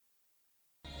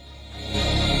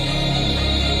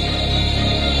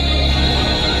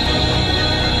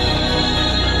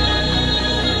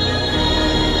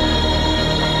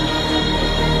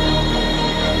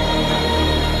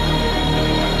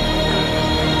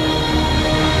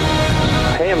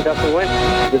I'm Dustin Wynn.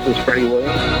 This is Freddie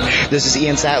Williams. This is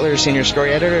Ian Sattler, Senior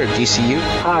Story Editor at DCU.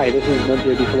 Hi, this is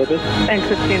Nunzio DeFilippis. And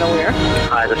Christina Weir.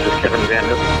 Hi, this is Kevin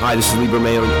Vandal. Hi, this is Libra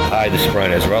Mayo. Hi, this is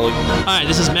Brian Azarelli. Hi,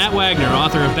 this is Matt Wagner,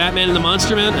 author of Batman and the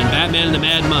Monster Man and Batman and the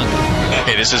Mad Monk.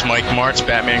 Hey, this is Mike Martz,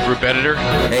 Batman Group Editor.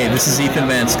 Hey, this is Ethan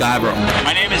Van Sciver.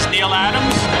 My name is Neil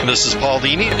Adams. This is Paul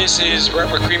Dini. This is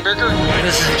Robert Greenberger.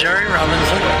 This is Jerry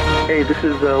Robinson. Hey, this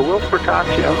is Will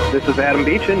Spertaccio. This is Adam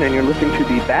Beechin, and you're listening to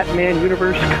the Batman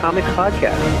Universe Comics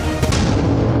Podcast.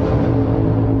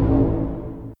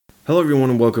 Hello everyone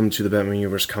and welcome to the Batman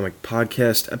Universe Comic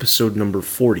Podcast, episode number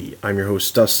 40. I'm your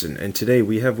host Dustin, and today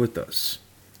we have with us...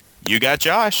 You got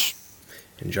Josh.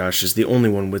 And Josh is the only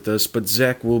one with us, but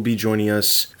Zach will be joining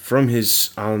us from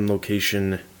his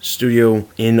on-location studio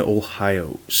in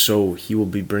Ohio. So he will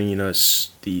be bringing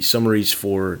us the summaries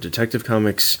for Detective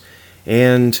Comics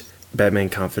and Batman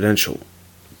Confidential.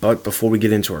 But before we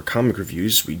get into our comic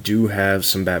reviews, we do have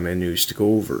some Batman news to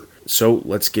go over. So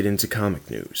let's get into comic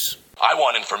news. I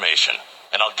want information,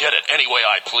 and I'll get it any way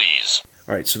I please.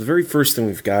 Alright, so the very first thing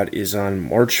we've got is on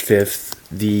March 5th,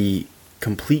 the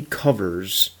complete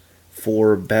covers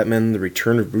for Batman The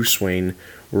Return of Bruce Wayne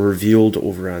were revealed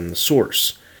over on The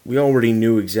Source. We already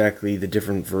knew exactly the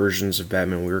different versions of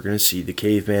Batman we were going to see. The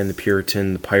caveman, the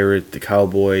Puritan, the pirate, the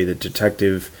cowboy, the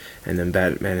detective, and then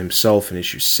Batman himself in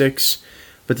issue 6.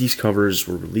 But these covers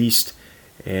were released,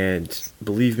 and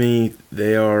believe me,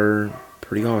 they are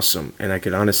pretty awesome. And I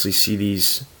could honestly see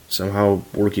these somehow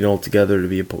working all together to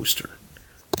be a poster.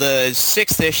 The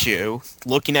 6th issue,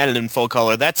 looking at it in full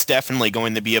color, that's definitely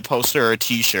going to be a poster or a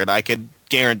t-shirt. I could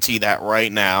guarantee that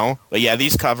right now. But yeah,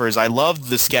 these covers, I love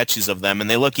the sketches of them, and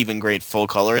they look even great full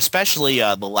color, especially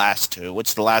the last two,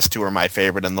 which the last two are my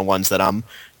favorite and the ones that I'm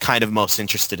kind of most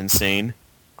interested in seeing.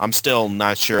 I'm still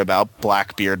not sure about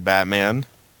Blackbeard Batman.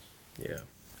 Yeah.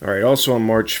 Alright, also on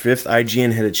March 5th,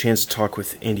 IGN had a chance to talk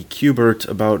with Andy Kubert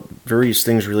about various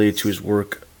things related to his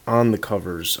work on the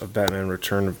covers of Batman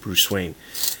Return of Bruce Wayne.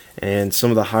 And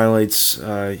some of the highlights,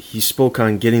 he spoke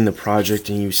on getting the project,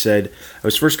 and he said, I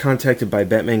was first contacted by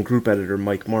Batman Group Editor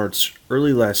Mike Martz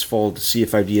early last fall to see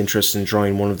if I'd be interested in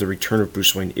drawing one of the Return of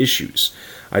Bruce Wayne issues.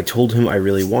 I told him I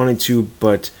really wanted to,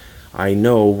 but I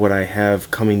know what I have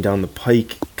coming down the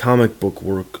pike comic book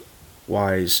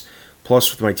work-wise.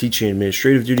 Plus, with my teaching and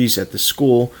administrative duties at the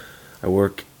school, I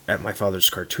work at my father's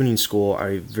cartooning school,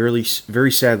 I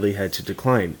very sadly had to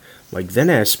decline. Mike then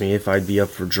asked me if I'd be up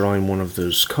for drawing one of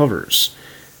those covers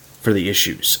for the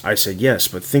issues. I said yes,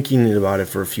 but thinking about it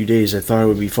for a few days, I thought it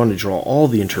would be fun to draw all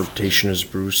the interpretation as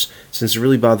Bruce, since it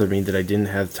really bothered me that I didn't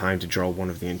have time to draw one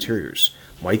of the interiors.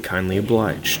 Mike kindly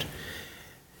obliged.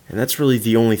 And that's really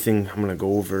the only thing I'm going to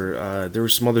go over. There were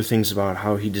some other things about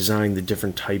how he designed the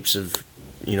different types of,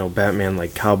 Batman,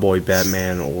 like Cowboy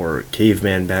Batman or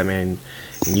Caveman Batman,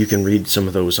 and you can read some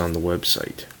of those on the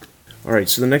website. Alright,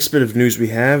 so the next bit of news we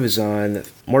have is on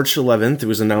March 11th, it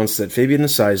was announced that Fabian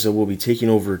Nicieza will be taking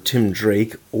over Tim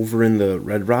Drake over in the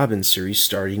Red Robin series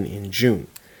starting in June.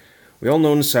 We all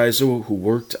know Nicieza, who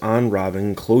worked on Robin,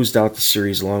 and closed out the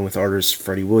series along with artist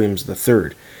Freddie Williams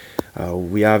III.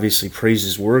 We obviously praise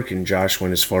his work, and Josh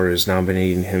went as far as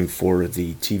nominating him for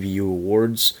the TVU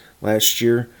Awards last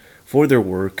year for their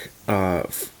work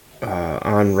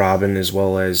on Robin, as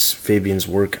well as Fabian's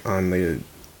work on the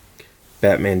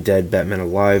Batman Dead, Batman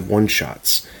Alive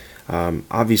one-shots.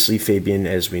 Obviously, Fabian,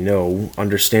 as we know,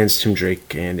 understands Tim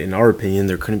Drake, and in our opinion,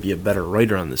 there couldn't be a better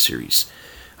writer on the series.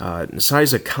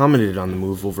 Nicieza commented on the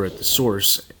move over at The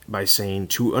Source by saying,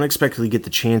 to unexpectedly get the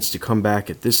chance to come back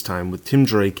at this time with Tim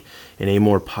Drake in a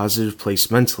more positive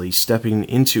place mentally, stepping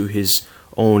into his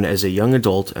own as a young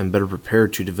adult and better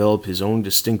prepared to develop his own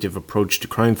distinctive approach to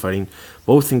crime fighting,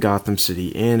 both in Gotham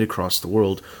City and across the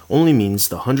world, only means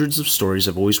the hundreds of stories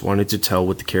I've always wanted to tell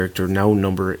with the character now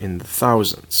number in the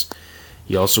thousands.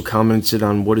 He also commented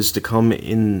on what is to come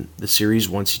in the series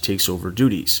once he takes over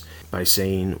duties, by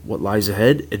saying, what lies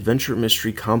ahead, adventure,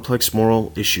 mystery, complex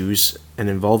moral issues, an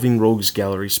involving rogues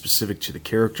gallery specific to the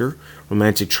character,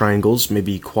 romantic triangles,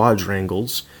 maybe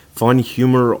quadrangles, fun,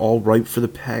 humor, all ripe for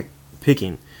the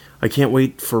picking. I can't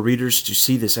wait for readers to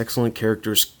see this excellent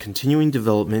character's continuing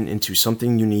development into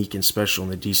something unique and special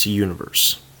in the DC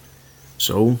Universe.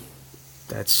 So,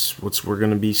 that's what we're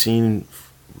going to be seeing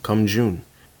come June.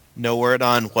 No word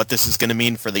on what this is going to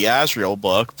mean for the Azrael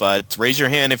book, but raise your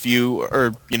hand if you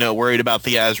are, worried about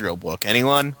the Azrael book.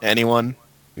 Anyone?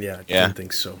 Yeah, I don't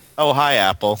think so. Oh, hi,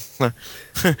 Apple.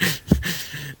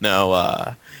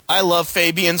 No, I love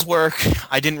Fabian's work.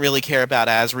 I didn't really care about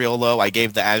Azrael, though. I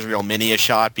gave the Azrael mini a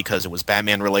shot because it was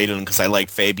Batman-related and because I like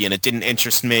Fabian. It didn't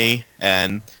interest me,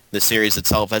 and the series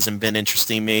itself hasn't been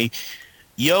interesting me.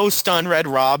 Yost on Red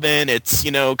Robin, it's,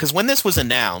 because when this was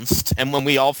announced and when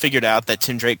we all figured out that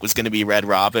Tim Drake was going to be Red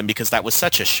Robin, because that was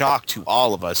such a shock to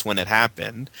all of us when it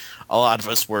happened, a lot of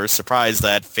us were surprised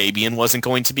that Fabian wasn't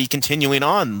going to be continuing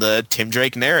on the Tim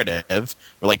Drake narrative.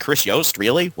 We're like, Chris Yost,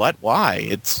 really? What?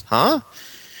 Why?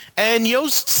 And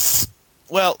Yost's,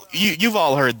 well, you've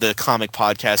all heard the comic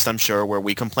podcast, I'm sure, where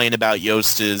we complain about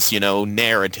Yost's,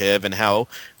 narrative and how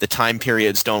the time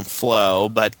periods don't flow,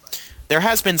 but there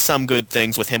has been some good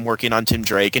things with him working on Tim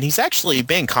Drake, and he's actually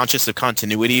being conscious of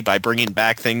continuity by bringing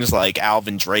back things like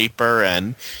Alvin Draper,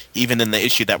 and even in the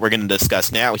issue that we're going to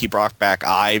discuss now, he brought back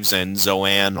Ives and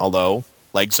Zoan, although,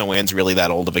 Zoan's really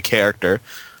that old of a character.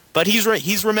 But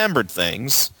he's remembered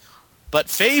things. But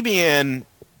Fabian,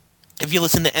 if you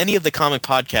listen to any of the comic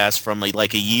podcasts from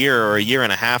like a year or a year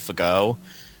and a half ago,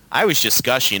 I was just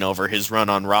gushing over his run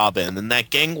on Robin, and that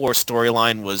Gang War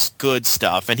storyline was good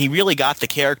stuff, and he really got the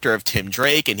character of Tim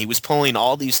Drake, and he was pulling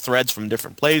all these threads from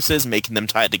different places, making them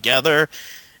tie together,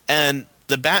 and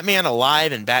the Batman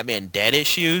Alive and Batman Dead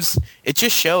issues, it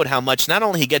just showed how much not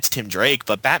only he gets Tim Drake,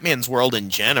 but Batman's world in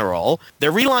general.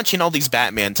 They're relaunching all these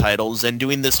Batman titles and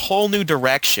doing this whole new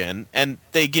direction, and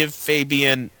they give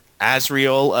Fabian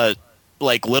Azrael a,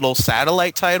 little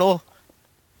satellite title.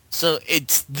 So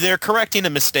they're correcting a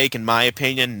mistake, in my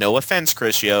opinion. No offense,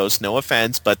 Chris Yost, no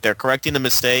offense, but they're correcting a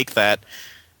mistake that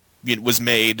was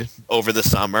made over the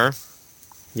summer.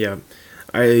 Yeah,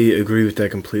 I agree with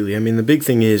that completely. I mean, the big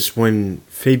thing is when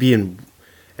Fabian,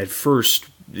 at first,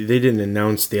 they didn't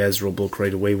announce the Azrael book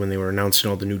right away when they were announcing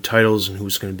all the new titles and who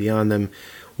was going to be on them.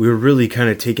 We were really kind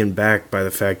of taken back by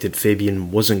the fact that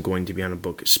Fabian wasn't going to be on a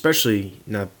book, especially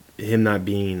not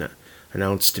being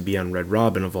announced to be on Red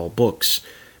Robin of all books,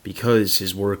 because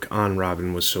his work on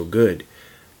Robin was so good.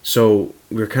 So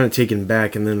we were kind of taken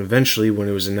back, and then eventually when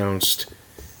it was announced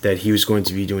that he was going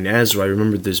to be doing Azrael, I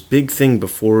remember this big thing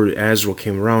before Azrael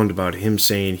came around about him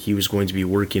saying he was going to be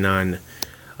working on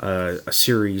a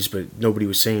series, but nobody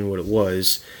was saying what it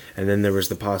was. And then there was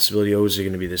the possibility, is it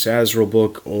going to be this Azrael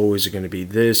book? Is it going to be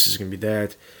this? Is it going to be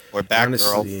that? Or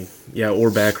Batgirl. Yeah, or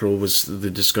Batgirl was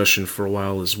the discussion for a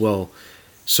while as well.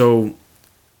 So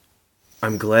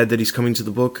I'm glad that he's coming to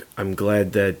the book. I'm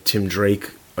glad that Tim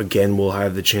Drake, again, will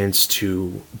have the chance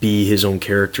to be his own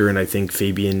character, and I think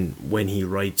Fabian, when he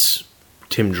writes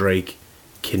Tim Drake,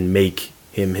 can make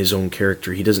him his own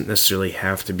character. He doesn't necessarily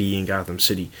have to be in Gotham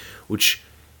City, which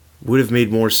would have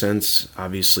made more sense,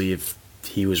 obviously, if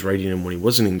he was writing him when he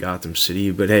wasn't in Gotham City,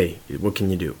 but hey, what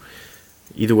can you do?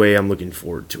 Either way, I'm looking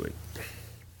forward to it.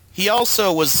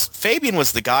 Fabian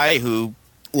was the guy who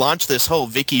launched this whole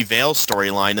Vicky Vale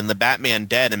storyline in the Batman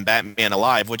Dead and Batman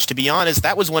Alive, which, to be honest,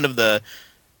 that was one of the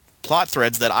plot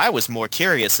threads that I was more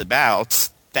curious about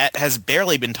that has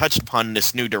barely been touched upon in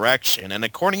this new direction. And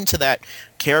according to that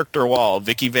character wall,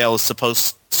 Vicky Vale's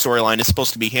storyline is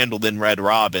supposed to be handled in Red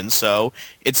Robin, so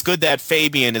it's good that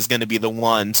Fabian is going to be the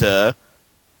one to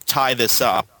tie this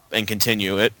up and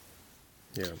continue it.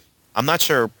 Yeah. I'm not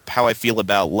sure how I feel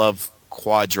about love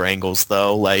quadrangles,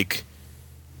 though.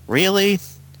 Really?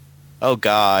 Oh,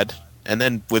 God. And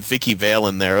then with Vicky Vale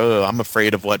in there, I'm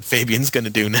afraid of what Fabian's going to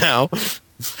do now.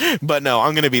 But no,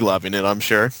 I'm going to be loving it, I'm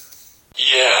sure.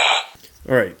 Yeah.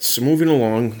 Alright, so moving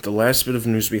along, the last bit of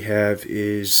news we have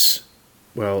is,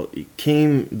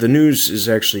 the news is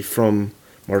actually from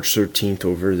March 13th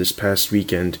over this past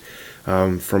weekend,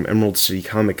 from Emerald City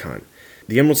Comic Con.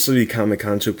 The Emerald City Comic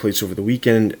Con took place over the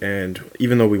weekend, and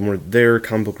even though we weren't there,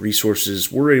 Comic Book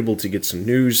Resources were able to get some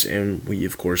news, and we,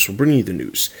 of course, will bring you the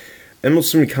news. Emerald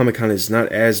City Comic Con is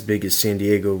not as big as San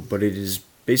Diego, but it is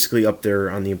basically up there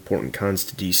on the important cons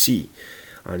to DC.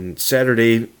 On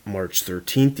Saturday, March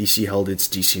 13th, DC held its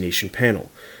DC Nation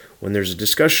panel. When there's a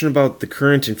discussion about the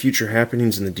current and future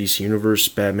happenings in the DC Universe,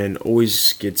 Batman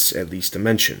always gets at least a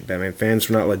mention. Batman fans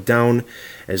were not let down,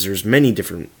 as there's many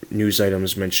different news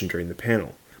items mentioned during the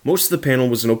panel. Most of the panel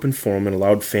was an open forum and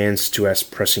allowed fans to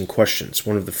ask pressing questions.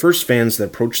 One of the first fans that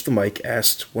approached the mic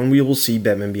asked when we will see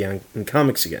Batman Beyond in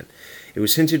comics again. It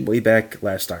was hinted way back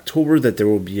last October that there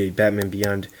will be a Batman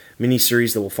Beyond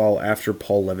miniseries that will follow after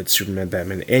Paul Levitt's Superman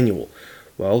Batman Annual.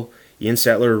 Well, Ian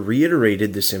Sattler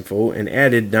reiterated this info and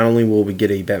added not only will we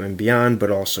get a Batman Beyond,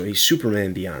 but also a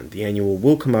Superman Beyond. The annual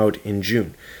will come out in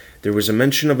June. There was a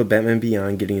mention of a Batman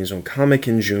Beyond getting his own comic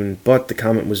in June, but the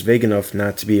comment was vague enough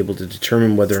not to be able to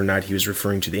determine whether or not he was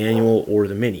referring to the annual or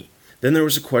the mini. Then there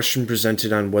was a question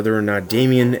presented on whether or not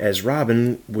Damian as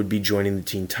Robin would be joining the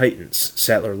Teen Titans.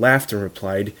 Sattler laughed and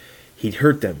replied he'd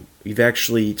hurt them. We've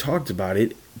actually talked about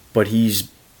it, but he's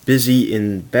busy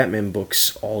in Batman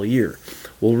books all year.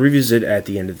 We'll revisit at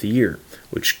the end of the year.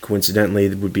 which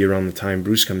coincidentally would be around the time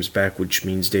Bruce comes back, which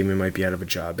means Damian might be out of a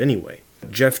job anyway.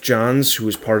 Jeff Johns, who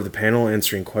was part of the panel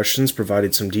answering questions,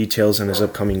 provided some details on his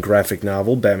upcoming graphic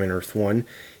novel, Batman Earth 1.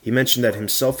 He mentioned that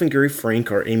himself and Gary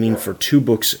Frank are aiming for 2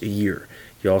 books a year.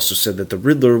 He also said that the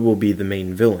Riddler will be the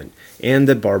main villain, and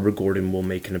that Barbara Gordon will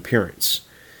make an appearance.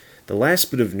 The last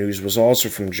bit of news was also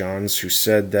from Johns, who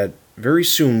said that very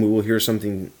soon we will hear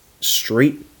something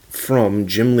straight from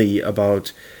Jim Lee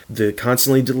about the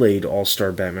constantly delayed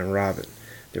All-Star Batman Robin.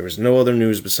 There was no other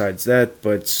news besides that,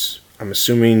 but I'm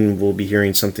assuming we'll be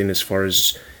hearing something as far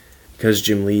as, because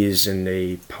Jim Lee is in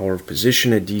a power of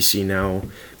position at DC now,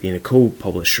 being a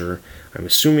co-publisher, I'm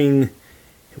assuming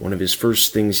one of his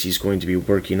first things he's going to be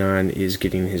working on is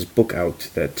getting his book out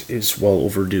that is well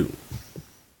overdue.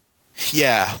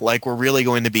 Yeah, like we're really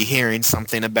going to be hearing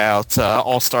something about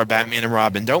All-Star Batman and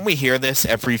Robin. Don't we hear this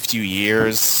every few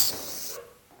years?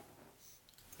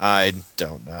 I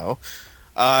don't know.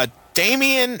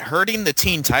 Damian hurting the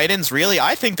Teen Titans, really?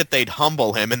 I think that they'd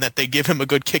humble him and that they'd give him a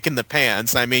good kick in the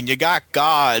pants. I mean, you got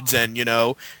gods and,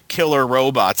 killer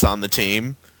robots on the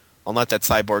team. Well, not that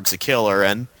Cyborg's a killer,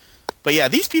 but yeah,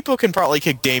 these people can probably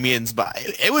kick Damian's butt.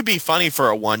 It would be funny for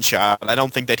a one-shot. I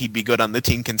don't think that he'd be good on the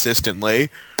team consistently,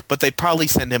 but they'd probably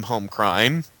send him home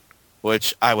crying,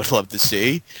 which I would love to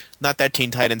see. Not that Teen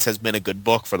Titans has been a good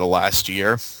book for the last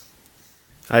year.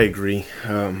 I agree.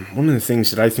 One of the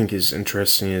things that I think is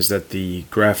interesting is that the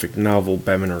graphic novel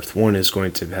Batman Earth 1 is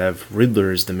going to have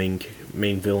Riddler as the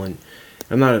main villain.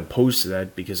 I'm not opposed to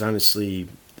that because honestly,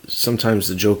 sometimes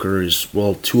the Joker is,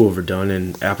 too overdone,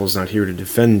 and Apple's not here to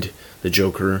defend the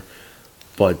Joker,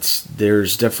 but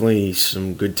there's definitely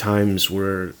some good times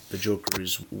where the Joker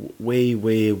is way,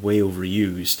 way, way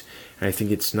overused, and I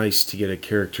think it's nice to get a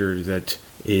character that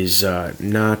is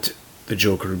not the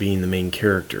Joker being the main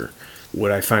character.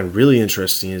 What I find really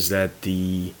interesting is that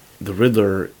the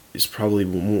Riddler is probably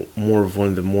more of one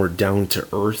of the more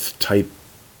down-to-earth type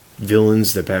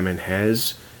villains that Batman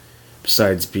has.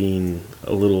 Besides being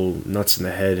a little nuts in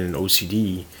the head and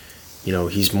OCD,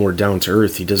 he's more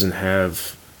down-to-earth. He doesn't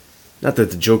have... Not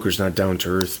that the Joker's not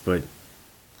down-to-earth, but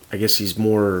I guess he's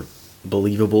more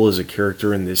believable as a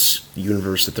character in this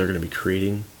universe that they're going to be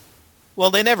creating. Well,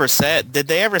 they never said... Did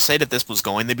they ever say that this was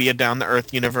going to be a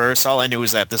down-to-earth universe? All I knew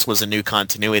was that this was a new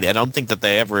continuity. I don't think that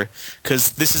they ever...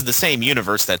 Because this is the same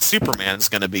universe that Superman's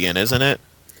going to be in, isn't it?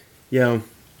 Yeah,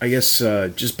 I guess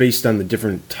just based on the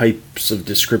different types of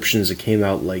descriptions that came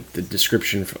out, like the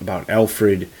description about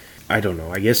Alfred, I don't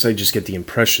know. I guess I just get the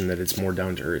impression that it's more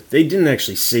down-to-earth. They didn't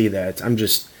actually say that. I'm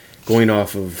just going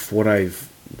off of what I've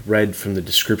read from the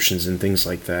descriptions and things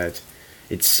like that.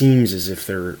 It seems as if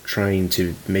they're trying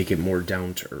to make it more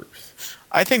down-to-earth.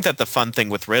 I think that the fun thing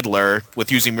with Riddler,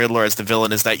 with using Riddler as the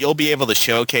villain, is that you'll be able to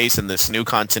showcase in this new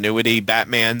continuity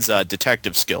Batman's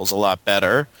detective skills a lot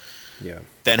better. Yeah.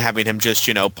 Than having him just,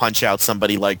 punch out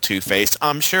somebody like Two-Face.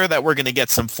 I'm sure that we're going to get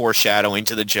some foreshadowing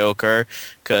to the Joker,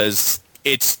 because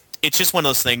it's just one of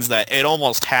those things that it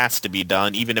almost has to be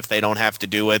done, even if they don't have to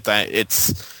do it. That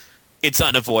it's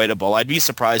unavoidable. I'd be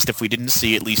surprised if we didn't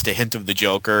see at least a hint of the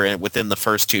Joker within the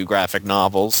first 2 graphic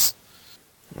novels.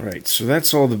 All right, so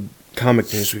that's all the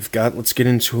comic news we've got. Let's get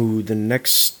into the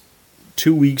next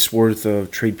 2 weeks' worth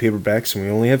of trade paperbacks, and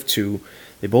we only have 2.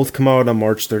 They both come out on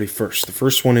March 31st. The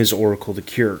first one is Oracle the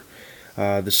Cure.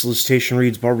 The solicitation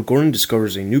reads, Barbara Gordon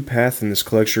discovers a new path in this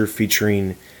collection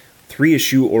featuring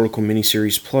 3-issue Oracle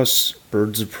miniseries plus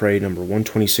Birds of Prey number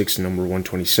 126 and number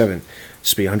 127.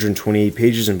 This will be 128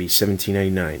 pages and be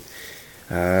 $17.99.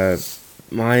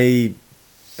 My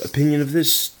opinion of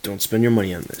this, don't spend your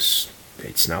money on this.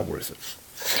 It's not worth it.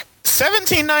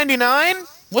 $17.99?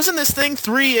 Wasn't this thing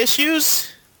 3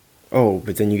 issues? Oh,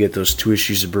 but then you get those 2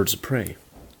 issues of Birds of Prey.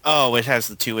 Oh, it has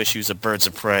the 2 issues of Birds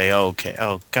of Prey. Okay.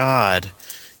 Oh, God.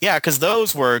 Yeah, because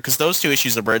those 2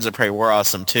 issues of Birds of Prey were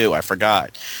awesome, too. I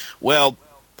forgot. Well,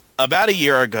 about a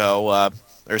year ago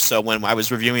or so, when I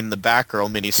was reviewing the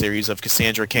Batgirl miniseries of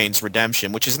Cassandra Cain's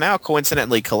Redemption, which is now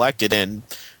coincidentally collected in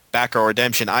Batgirl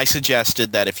Redemption, I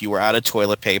suggested that if you were out of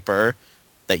toilet paper,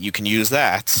 that you can use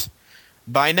that.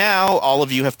 By now, all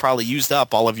of you have probably used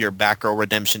up all of your Batgirl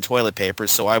Redemption toilet paper,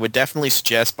 so I would definitely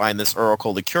suggest buying this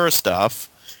Oracle the Cure stuff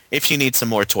if you need some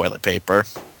more toilet paper.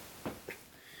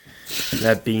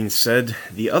 That being said,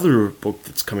 the other book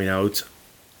that's coming out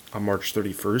on March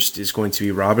 31st is going to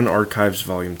be Robin Archives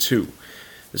Volume 2.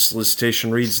 The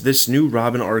solicitation reads, this new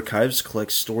Robin Archives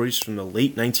collects stories from the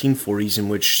late 1940s in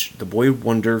which the Boy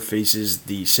Wonder faces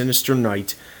the sinister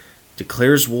Knight,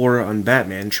 declares war on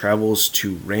Batman, travels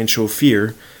to Rancho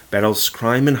Fear, battles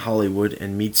crime in Hollywood,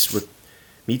 and meets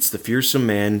the fearsome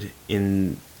man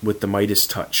with the Midas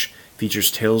touch.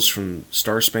 Features tales from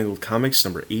Star Spangled Comics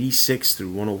number 86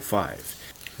 through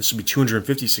 105. This will be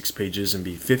 256 pages and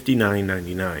be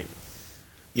 $59.99.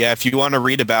 Yeah, if you want to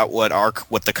read about what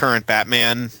the current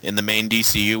Batman in the main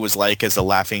DCU was like as a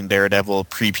laughing Daredevil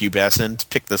prepubescent,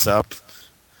 pick this up.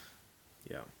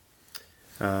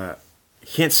 Yeah.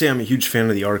 Can't say I'm a huge fan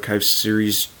of the Archives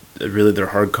series. Really, they're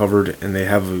hardcovered, and they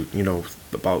have,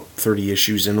 about 30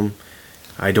 issues in them.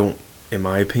 In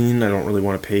my opinion, I don't really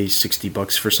want to pay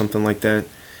 $60 for something like that.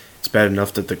 It's bad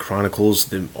enough that the Chronicles,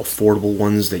 the affordable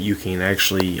ones that you can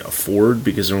actually afford,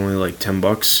 because they're only like $10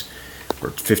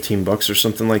 or $15 or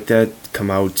something like that, come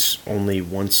out only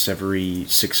once every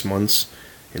 6 months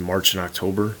in March and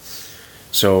October.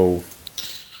 So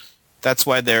that's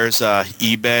why there's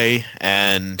eBay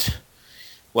and,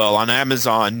 on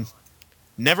Amazon.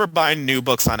 Never buy new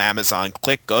books on Amazon.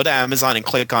 Go to Amazon and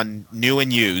click on new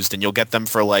and used, and you'll get them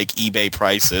for like eBay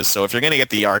prices. So if you're going to get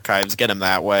the Archives, get them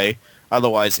that way.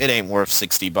 Otherwise, it ain't worth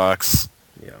 $60.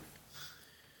 Yeah.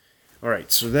 All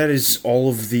right, so that is all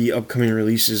of the upcoming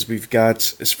releases we've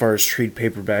got as far as trade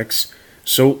paperbacks.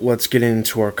 So let's get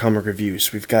into our comic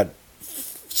reviews. We've got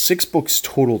 6 books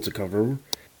total to cover.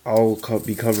 I'll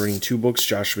be covering 2 books.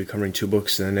 Josh will be covering 2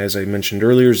 books. And as I mentioned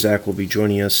earlier, Zach will be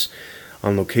joining us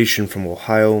on location from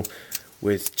Ohio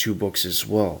with 2 books as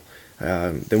well.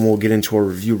 Then we'll get into our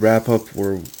review wrap-up,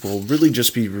 where we'll really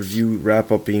just be review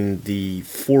wrap-upping the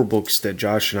 4 books that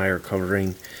Josh and I are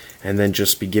covering, and then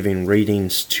just be giving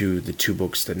ratings to the 2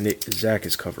 books that Zach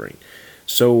is covering.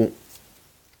 So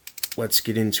let's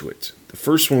get into it. The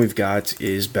first one we've got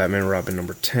is Batman and Robin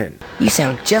number 10. You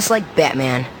sound just like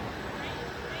Batman.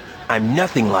 I'm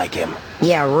nothing like him.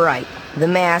 Yeah, right. The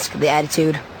mask, the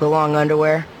attitude, the long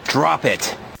underwear. Drop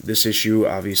it. This issue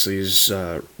obviously is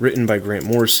written by Grant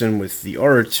Morrison with the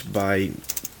art by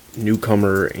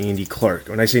newcomer Andy Clark.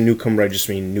 When I say newcomer, I just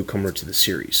mean newcomer to the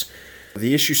series.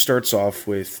 The issue starts off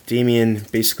with Damian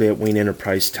basically at Wayne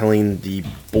Enterprise telling the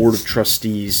board of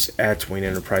trustees at Wayne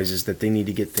Enterprises that they need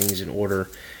to get things in order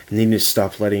and they need to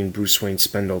stop letting Bruce Wayne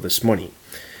spend all this money.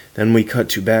 Then we cut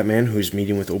to Batman, who's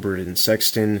meeting with Obra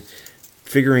Sexton,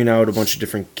 figuring out a bunch of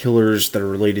different killers that are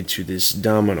related to this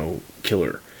Domino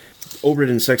killer.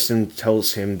 Obra Sexton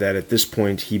tells him that at this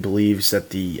point he believes that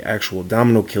the actual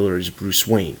Domino killer is Bruce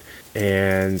Wayne.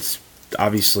 And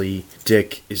obviously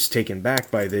Dick is taken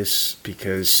back by this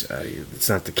because it's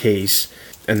not the case,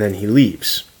 and then he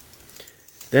leaves.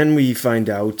 Then we find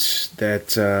out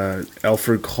that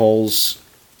Alfred calls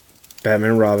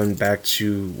Batman and Robin back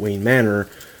to Wayne Manor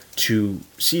to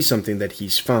see something that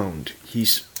he's found.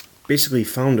 He's basically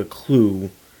found a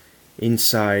clue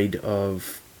inside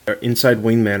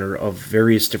Wayne Manor of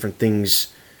various different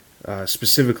things,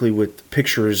 specifically with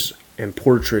pictures and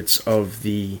portraits of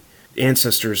the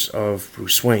ancestors of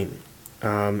Bruce Wayne.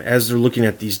 As they're looking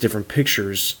at these different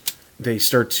pictures, they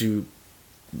start to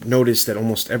notice that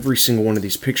almost every single one of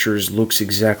these pictures looks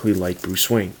exactly like Bruce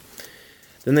Wayne.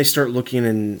 Then they start looking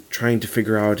and trying to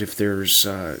figure out if there's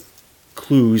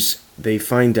clues. They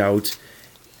find out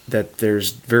that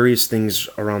there's various things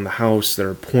around the house that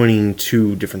are pointing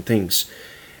to different things.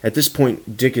 At this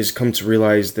point, Dick has come to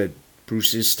realize that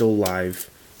Bruce is still alive.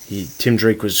 Tim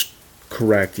Drake was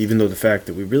correct, even though the fact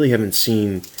that we really haven't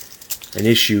seen an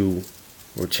issue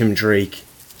where Tim Drake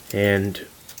and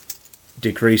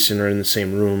Dick Grayson are in the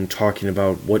same room talking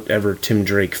about whatever Tim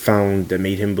Drake found that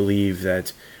made him believe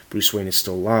that Bruce Wayne is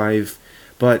still alive.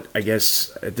 But I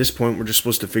guess at this point we're just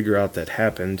supposed to figure out that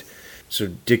happened. So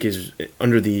Dick is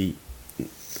under the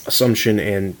assumption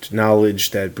and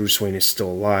knowledge that Bruce Wayne is still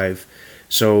alive.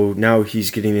 So now he's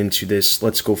getting into this,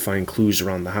 let's go find clues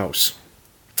around the house.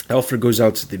 Alfred goes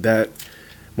out to the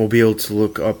Batmobile to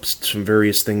look up some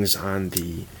various things on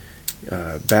the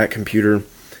Bat computer.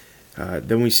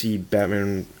 Then we see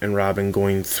Batman and Robin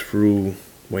going through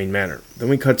Wayne Manor. Then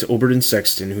we cut to Obra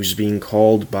Sexton, who's being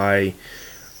called by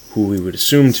who we would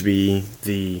assume to be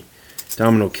the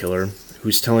Domino Killer,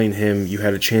 who's telling him, you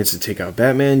had a chance to take out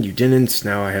Batman, you didn't,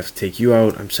 now I have to take you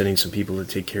out, I'm sending some people to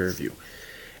take care of you.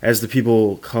 As the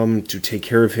people come to take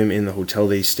care of him in the hotel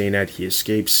they staying at, he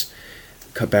escapes.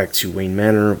 Cut back to Wayne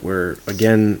Manor, where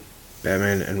again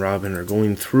Batman and Robin are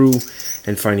going through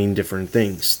and finding different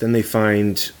things. Then they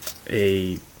find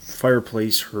a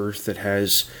fireplace hearth that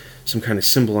has some kind of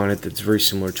symbol on it that's very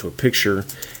similar to a picture,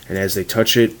 and as they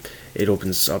touch it, it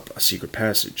opens up a secret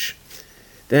passage.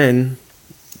 Then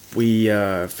we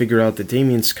figure out that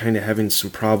Damian's kind of having some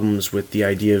problems with the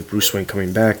idea of Bruce Wayne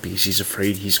coming back because he's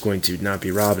afraid he's going to not be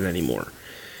Robin anymore.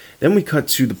 Then we cut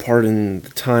to the part in the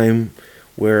time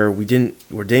where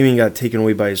Damian got taken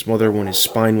away by his mother when his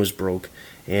spine was broke,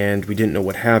 and we didn't know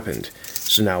what happened.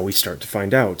 So now we start to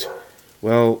find out.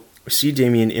 Well, we see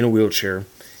Damien in a wheelchair,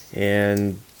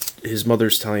 and his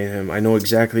mother's telling him, I know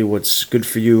exactly what's good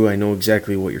for you. I know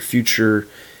exactly what your future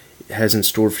has in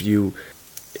store for you.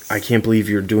 I can't believe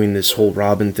you're doing this whole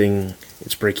Robin thing.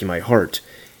 It's breaking my heart.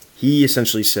 He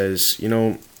essentially says,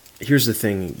 here's the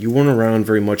thing. You weren't around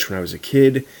very much when I was a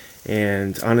kid,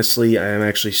 and honestly, I am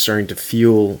actually starting to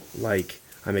feel like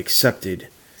I'm accepted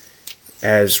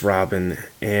as Robin.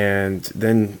 And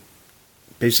then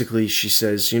basically she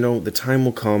says, the time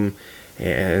will come,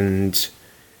 and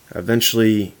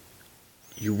eventually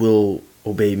you will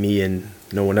obey me and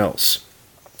no one else.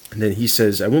 And then he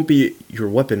says, I won't be your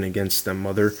weapon against them,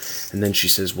 Mother. And then she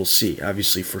says, we'll see,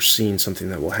 obviously foreseeing something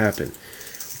that will happen.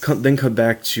 Then cut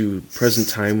back to present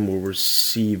time, where we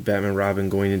see Batman and Robin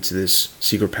going into this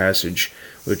secret passage,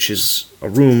 which is a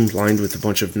room lined with a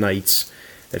bunch of knights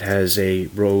that has a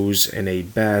rose and a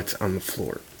bat on the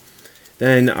floor.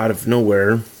 Then, out of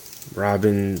nowhere,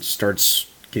 Robin starts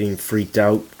getting freaked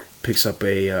out, picks up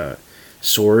a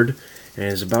sword, and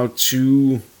is about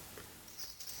to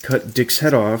cut Dick's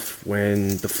head off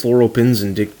when the floor opens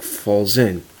and Dick falls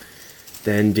in.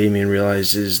 Then Damien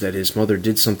realizes that his mother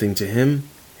did something to him,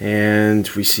 and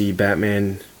we see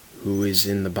Batman, who is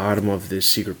in the bottom of this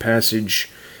secret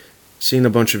passage, seeing a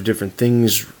bunch of different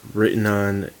things written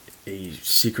on a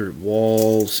secret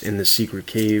walls in the secret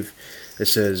cave. It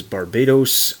says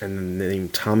Barbados, and then the name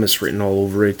Thomas written all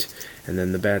over it, and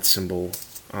then the bat symbol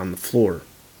on the floor.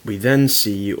 We then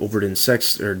see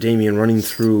Damien running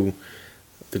through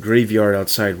the graveyard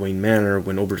outside Wayne Manor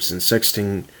when Oberst and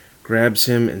Sexton grabs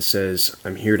him and says,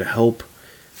 I'm here to help,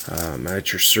 I'm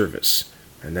at your service.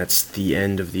 And that's the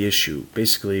end of the issue.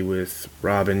 Basically, with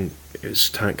Robin, is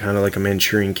kind of like a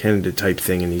Manchurian Candidate type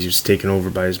thing, and he's just taken over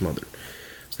by his mother.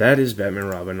 So that is Batman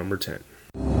Robin number 10.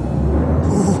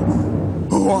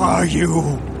 Who are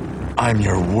you? I'm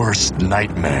your worst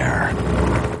nightmare.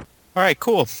 All right,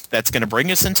 cool. That's going to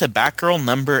bring us into Batgirl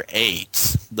number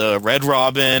 8. The Red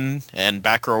Robin and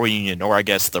Batgirl reunion, or I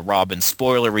guess the Robin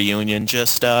spoiler reunion,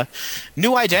 just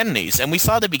new identities. And we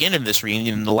saw the beginning of this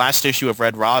reunion in the last issue of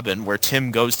Red Robin, where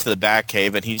Tim goes to the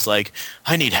Batcave and he's like,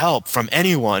 I need help from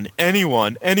anyone.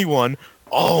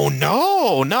 Oh,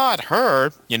 no, not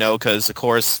her. Because, of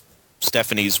course,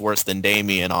 Stephanie's worse than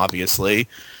Damian, obviously.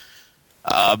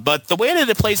 But the way that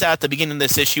it plays out at the beginning of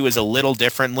this issue is a little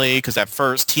differently, because at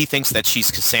first he thinks that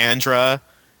she's Cassandra.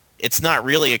 It's not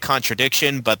really a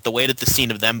contradiction, but the way that the scene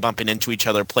of them bumping into each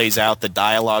other plays out, the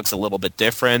dialogue's a little bit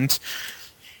different.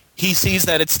 He sees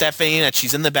that it's Stephanie, that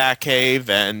she's in the Batcave,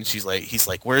 and he's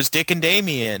like, where's Dick and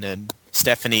Damian? And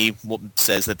Stephanie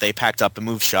says that they packed up and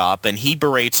moved shop, and he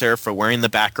berates her for wearing the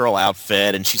Batgirl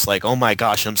outfit, and she's like, oh my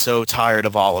gosh, I'm so tired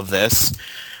of all of this.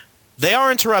 They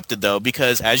are interrupted, though,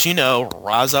 because, as you know,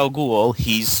 Ra's al Ghul,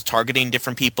 he's targeting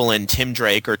different people in Tim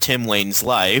Drake or Tim Lane's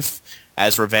life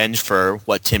as revenge for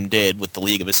what Tim did with the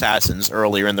League of Assassins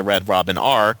earlier in the Red Robin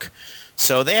arc.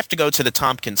 So they have to go to the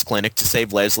Tompkins Clinic to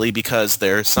save Leslie because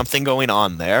there's something going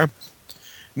on there.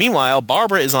 Meanwhile,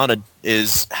 Barbara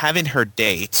is having her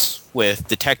date with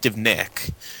Detective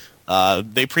Nick.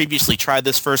 They previously tried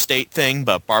this first date thing,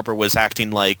 but Barbara was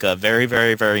acting like a very,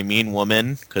 very, very mean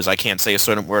woman, because I can't say a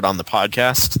certain word on the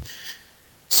podcast.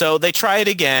 So they try it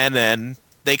again, and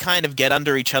they kind of get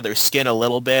under each other's skin a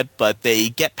little bit, but they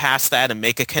get past that and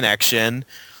make a connection.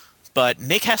 But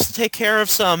Nick has to take care of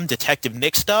some Detective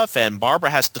Nick stuff, and Barbara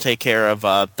has to take care of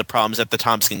the problems at the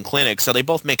Tompkins Clinic, so they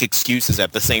both make excuses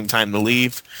at the same time to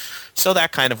leave. So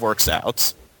that kind of works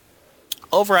out.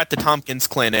 Over at the Tompkins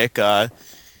Clinic,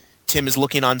 Tim is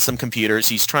looking on some computers.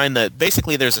 He's trying to...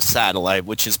 Basically, there's a satellite,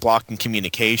 which is blocking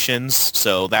communications,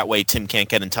 so that way Tim can't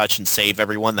get in touch and save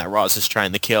everyone that Ra's is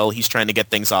trying to kill. He's trying to get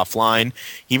things offline.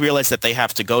 He realized that they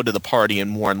have to go to the party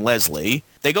and warn Leslie.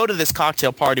 They go to this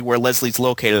cocktail party where Leslie's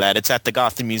located at. It's at the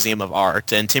Gotham Museum of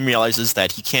Art, and Tim realizes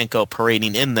that he can't go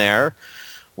parading in there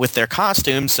with their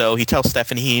costumes, so he tells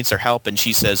Stephanie he needs her help, and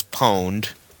she says,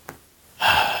 pwned.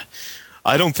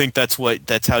 I don't think that's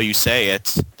how you say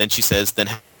it. Then she says, then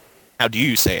how do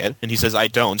you say it? And he says, I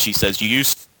don't. She says, you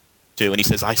used to. And he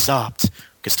says, I stopped.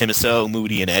 Because Tim is so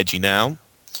moody and edgy now.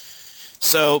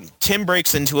 So Tim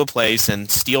breaks into a place and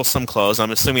steals some clothes.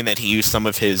 I'm assuming that he used some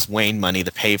of his Wayne money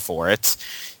to pay for it.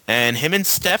 And him and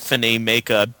Stephanie make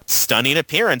a stunning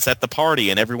appearance at the party,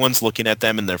 and everyone's looking at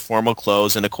them in their formal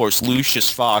clothes. And, of course,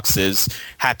 Lucius Fox is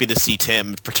happy to see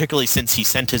Tim, particularly since he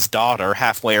sent his daughter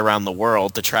halfway around the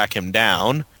world to track him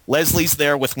down. Leslie's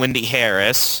there with Wendy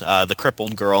Harris, the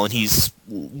crippled girl, and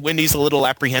Wendy's a little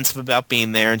apprehensive about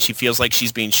being there, and she feels like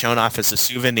she's being shown off as a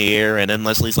souvenir. And then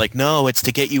Leslie's like, no, it's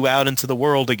to get you out into the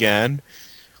world again.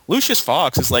 Lucius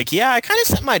Fox is like, yeah, I kind of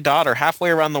sent my daughter halfway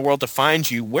around the world to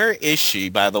find you. Where is she,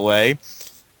 by the way?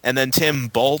 And then Tim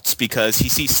bolts because he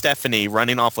sees Stephanie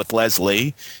running off with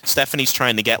Leslie. Stephanie's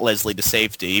trying to get Leslie to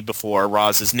safety before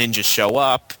Roz's ninjas show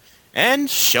up. And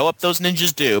show up those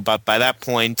ninjas do. But by that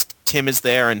point, Tim is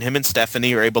there, and him and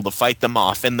Stephanie are able to fight them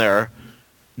off in their,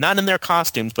 not in their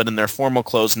costumes, but in their formal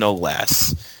clothes, no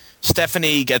less.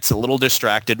 Stephanie gets a little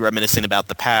distracted, reminiscing about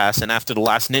the past, and after the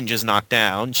last ninja's knocked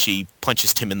down, she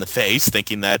punches Tim in the face,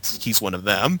 thinking that he's one of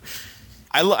them.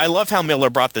 I love how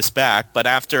Miller brought this back, but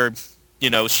after,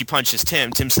 she punches Tim,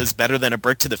 Tim says, better than a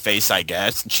brick to the face, I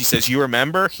guess. And she says, you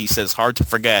remember? He says, hard to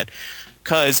forget.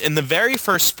 Because in the very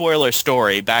first spoiler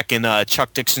story, back in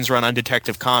Chuck Dixon's run on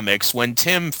Detective Comics, when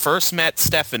Tim first met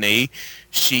Stephanie,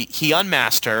 he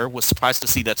unmasked her, was surprised to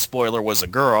see that Spoiler was a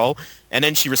girl, and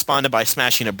then she responded by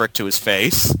smashing a brick to his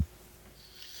face.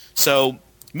 So,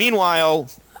 meanwhile,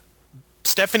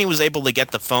 Stephanie was able to get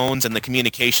the phones and the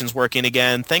communications working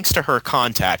again thanks to her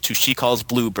contact, who she calls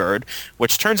Bluebird,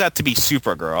 which turns out to be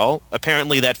Supergirl.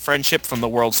 Apparently that friendship from the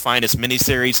World's Finest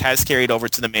miniseries has carried over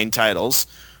to the main titles,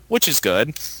 which is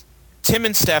good. Tim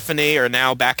and Stephanie are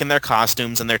now back in their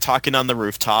costumes, and they're talking on the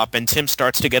rooftop, and Tim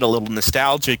starts to get a little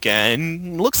nostalgic,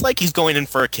 and looks like he's going in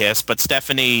for a kiss, but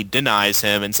Stephanie denies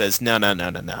him and says, no.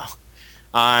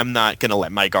 I'm not going to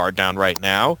let my guard down right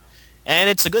now. And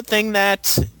it's a good thing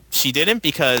that she didn't,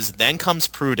 because then comes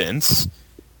Prudence,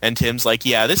 and Tim's like,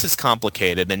 yeah, this is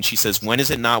complicated, and she says, when is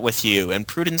it not with you? And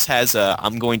Prudence has a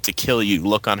I'm going to kill you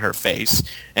look on her face,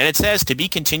 and it says to be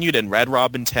continued in Red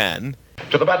Robin 10.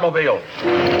 To the Batmobile.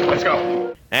 Let's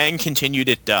go. And continued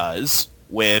it does,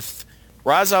 with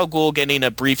Ra's al Ghul getting a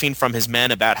briefing from his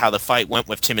men about how the fight went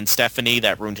with Tim and Stephanie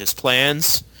that ruined his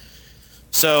plans.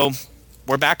 So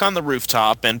we're back on the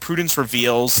rooftop, and Prudence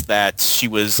reveals that she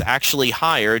was actually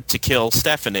hired to kill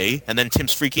Stephanie, and then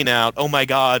Tim's freaking out, oh my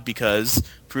god, because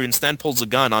Prudence then pulls a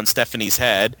gun on Stephanie's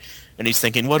head, and he's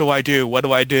thinking, what do I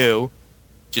do?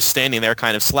 Just standing there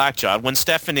kind of slack-jawed, when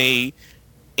Stephanie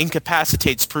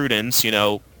incapacitates Prudence,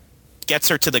 gets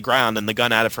her to the ground and the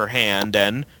gun out of her hand,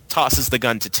 and tosses the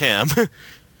gun to Tim.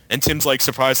 And Tim's like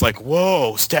surprised, like,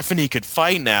 whoa, Stephanie could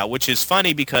fight now, which is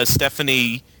funny because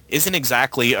Stephanie isn't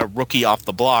exactly a rookie off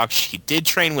the block. She did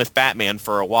train with Batman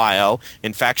for a while.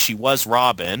 In fact, she was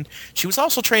Robin. She was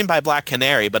also trained by Black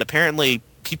Canary, but apparently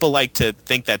people like to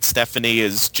think that Stephanie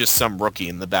is just some rookie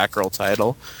in the Batgirl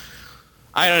title.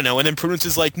 I don't know. And then Prudence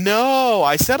is like, no,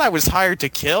 I said I was hired to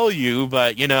kill you,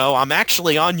 but, I'm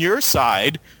actually on your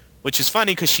side, which is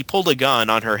funny because she pulled a gun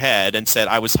on her head and said,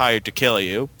 I was hired to kill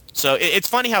you. So it's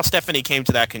funny how Stephanie came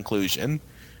to that conclusion.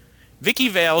 Vicky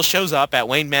Vale shows up at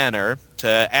Wayne Manor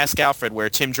to ask Alfred where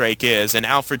Tim Drake is, and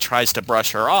Alfred tries to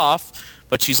brush her off,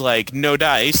 but she's like, no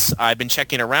dice. I've been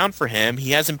checking around for him.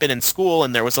 He hasn't been in school,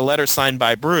 and there was a letter signed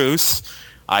by Bruce.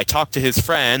 I talked to his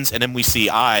friends, and then we see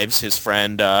Ives, his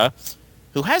friend,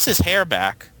 who has his hair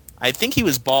back. I think he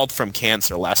was bald from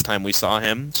cancer last time we saw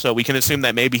him, so we can assume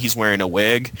that maybe he's wearing a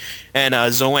wig. And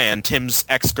Zoanne, Tim's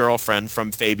ex-girlfriend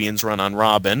from Fabian's run on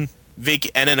Robin.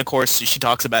 And then, of course, she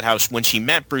talks about how when she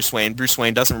met Bruce Wayne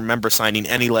doesn't remember signing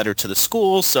any letter to the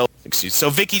school. So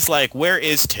Vicky's like, where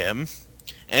is Tim?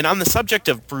 And on the subject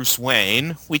of Bruce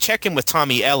Wayne, we check in with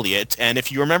Tommy Elliott, and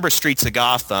if you remember Streets of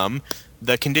Gotham,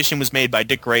 the condition was made by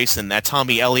Dick Grayson that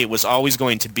Tommy Elliott was always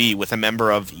going to be with a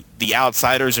member of the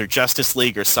Outsiders or Justice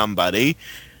League or somebody.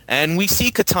 And we see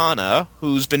Katana,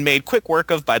 who's been made quick work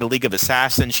of by the League of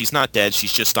Assassins. She's not dead,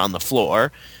 she's just on the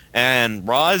floor. And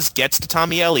Roz gets to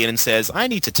Tommy Elliott and says, I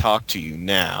need to talk to you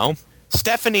now.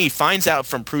 Stephanie finds out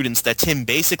from Prudence that Tim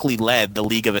basically led the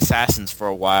League of Assassins for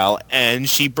a while, and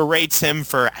she berates him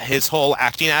for his whole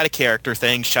acting out of character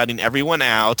thing, shutting everyone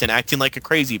out and acting like a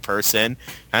crazy person.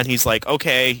 And he's like,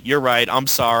 okay, you're right, I'm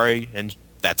sorry, and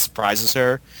that surprises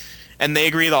her. And they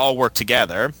agree to all work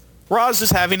together. Roz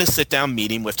is having a sit-down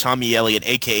meeting with Tommy Elliott,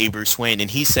 a.k.a. Bruce Wayne,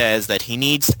 and he says that he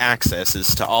needs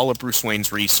accesses to all of Bruce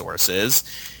Wayne's resources,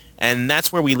 and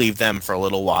that's where we leave them for a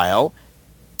little while.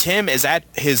 Tim is at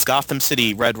his Gotham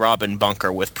City Red Robin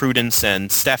bunker with Prudence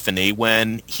and Stephanie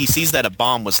when he sees that a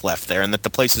bomb was left there and that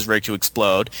the place is ready to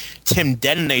explode. Tim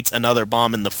detonates another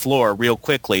bomb in the floor real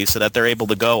quickly so that they're able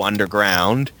to go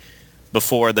underground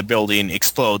before the building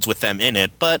explodes with them in it.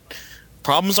 But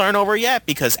problems aren't over yet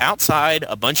because outside,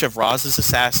 a bunch of Roz's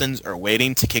assassins are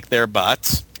waiting to kick their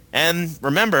butts. And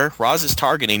remember, Roz is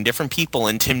targeting different people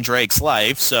in Tim Drake's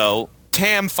life, so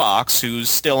Tam Fox, who's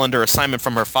still under assignment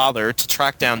from her father to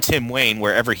track down Tim Wayne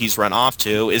wherever he's run off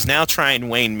to, is now trying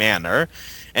Wayne Manor.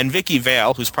 And Vicky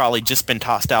Vale, who's probably just been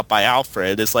tossed out by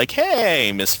Alfred, is like,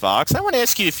 hey, Miss Fox, I want to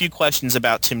ask you a few questions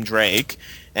about Tim Drake.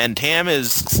 And Tam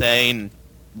is saying,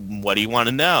 what do you want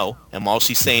to know? And while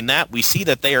she's saying that, we see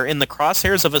that they are in the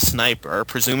crosshairs of a sniper,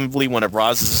 presumably one of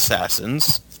Roz's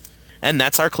assassins. And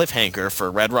that's our cliffhanger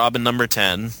for Red Robin number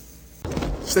 10.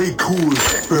 Stay cool,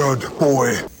 bird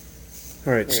boy.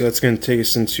 Alright, so that's going to take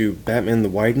us into Batman the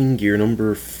Widening Gear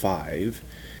number 5.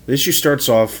 The issue starts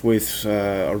off with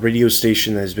a radio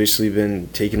station that has basically been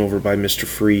taken over by Mr.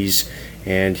 Freeze,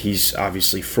 and he's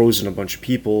obviously frozen a bunch of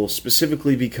people,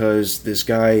 specifically because this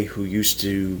guy who used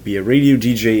to be a radio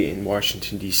DJ in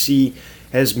Washington, D.C.,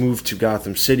 has moved to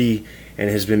Gotham City and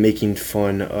has been making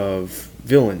fun of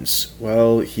villains.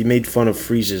 Well, he made fun of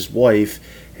Freeze's wife,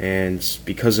 and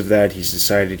because of that, he's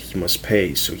decided he must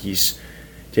pay. So he's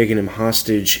taken him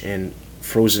hostage and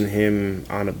frozen him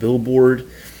on a billboard,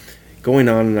 going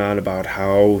on and on about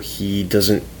how he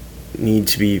doesn't need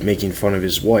to be making fun of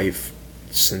his wife,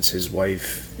 since his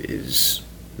wife is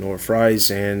Nora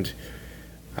Fries, and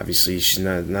obviously she's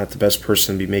not the best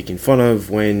person to be making fun of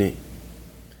when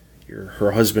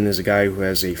her husband is a guy who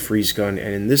has a freeze gun,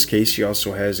 and in this case he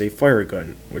also has a fire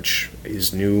gun, which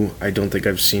is new. I don't think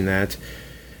I've seen that,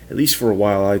 at least for a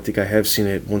while. I think I have seen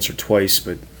it once or twice,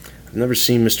 but I've never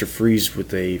seen Mr. Freeze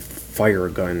with a fire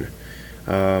gun.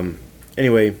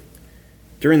 Anyway,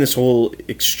 during this whole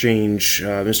exchange,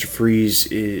 Mr. Freeze,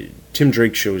 Tim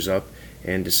Drake shows up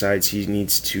and decides he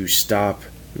needs to stop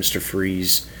Mr.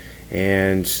 Freeze,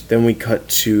 and then we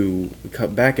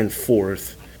cut back and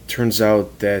forth. Turns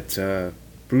out that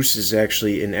Bruce is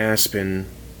actually in Aspen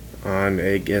on,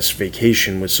 I guess,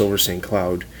 vacation with Silver St.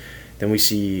 Cloud. Then we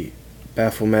see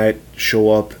Baphomet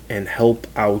show up and help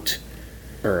out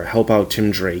Tim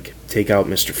Drake take out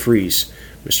Mr. Freeze.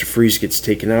 Mr. Freeze gets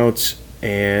taken out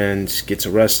and gets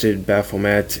arrested.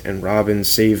 Baphomet and Robin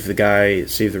save the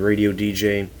radio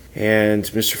DJ, and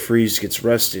Mr. Freeze gets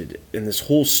arrested. And this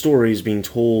whole story is being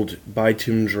told by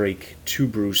Tim Drake to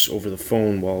Bruce over the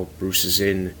phone while Bruce is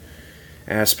in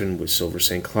Aspen with Silver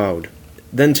St. Cloud.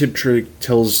 Then Tim Drake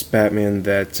tells Batman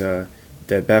that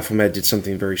Baphomet did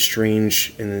something very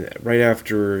strange, and right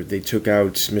after they took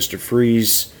out Mr.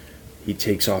 Freeze, he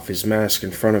takes off his mask in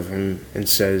front of him and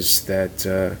says that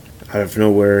out of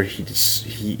nowhere he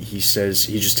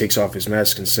just takes off his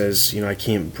mask and says, I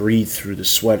can't breathe through the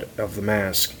sweat of the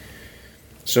mask.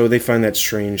 So they find that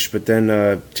strange. But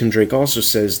then Tim Drake also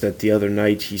says that the other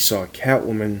night he saw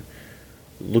Catwoman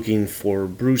looking for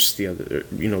Bruce,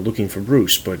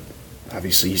 but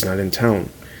obviously he's not in town.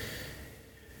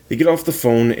 They get off the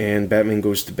phone and Batman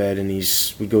goes to bed, and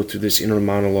we go through this inner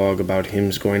monologue about him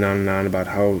going on and on about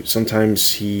how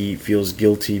sometimes he feels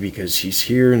guilty because he's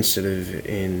here instead of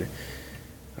in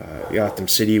Gotham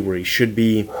City where he should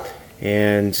be.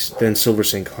 And then Silver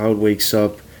St. Cloud wakes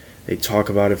up. They talk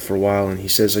about it for a while, and he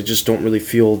says, I just don't really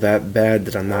feel that bad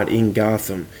that I'm not in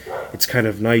Gotham. It's kind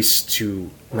of nice to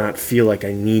not feel like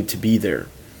I need to be there.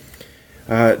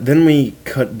 Then we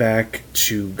cut back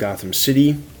to Gotham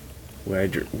City,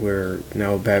 where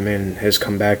now Batman has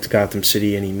come back to Gotham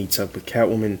City, and he meets up with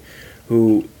Catwoman,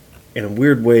 who, in a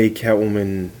weird way,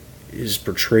 Catwoman is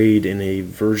portrayed in a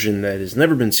version that has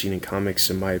never been seen in comics,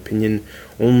 in my opinion,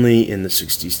 only in the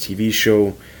 60s TV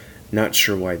show. Not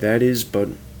sure why that is, but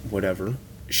whatever.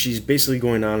 She's basically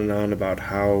going on and on about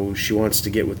how she wants to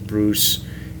get with Bruce,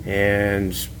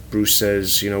 and Bruce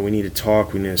says, we need to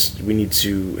talk, we need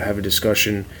to have a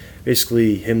discussion.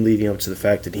 Basically, him leading up to the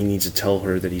fact that he needs to tell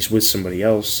her that he's with somebody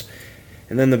else.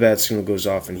 And then the bat signal goes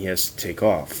off and he has to take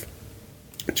off.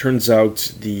 It turns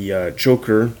out the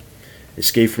Joker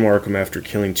escaped from Arkham after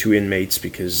killing 2 inmates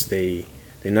because they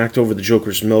knocked over the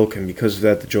Joker's milk, and because of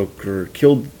that the Joker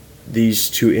killed these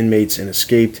 2 inmates and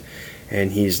escaped,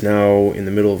 and he's now in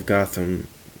the middle of Gotham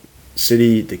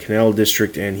City, the Canal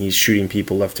District, and he's shooting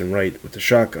people left and right with a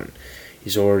shotgun.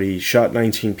 He's already shot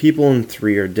 19 people and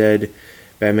 3 are dead.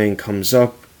 Batman comes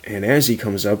up, and as he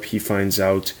comes up, he finds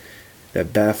out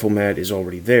that Baphomet is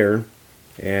already there,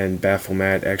 and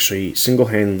Baphomet actually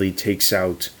single-handedly takes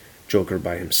out Joker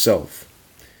by himself.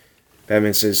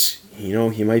 Batman says, he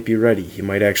might be ready. He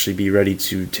might actually be ready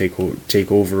to take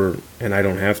over, and I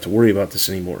don't have to worry about this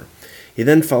anymore. He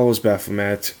then follows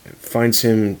Baphomet, finds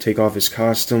him take off his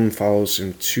costume, follows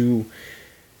him to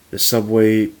the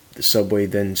subway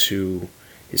then to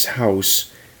his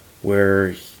house,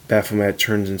 where Baphomet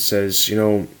turns and says,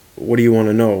 what do you want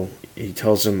to know? He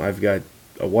tells him, I've got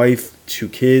a wife, 2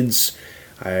 kids,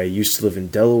 I used to live in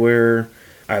Delaware,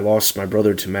 I lost my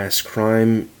brother to mass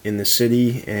crime in the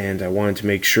city, and I wanted to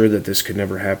make sure that this could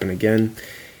never happen again.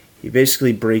 He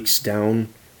basically breaks down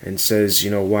and says,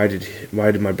 why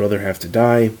did my brother have to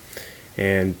die?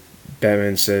 And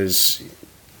Batman says,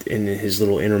 in his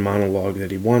little inner monologue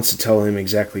that he wants to tell him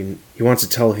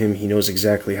he knows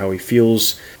exactly how he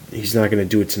feels. He's not going to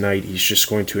do it tonight. He's just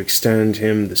going to extend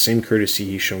him the same courtesy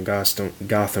he's shown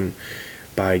Gotham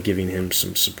by giving him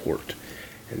some support.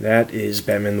 And that is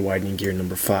Batman the Widening Gear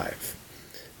number 5.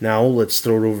 Now let's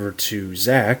throw it over to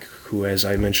Zach, who, as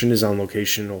I mentioned, is on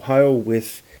location in Ohio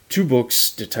with 2 books,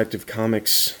 Detective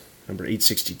Comics number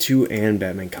 862 and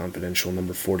Batman Confidential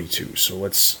number 42. So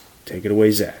let's take it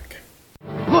away, Zach.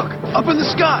 Look, up in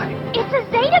the sky! It's a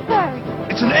Zeta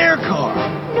bird! It's an air car!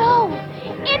 No,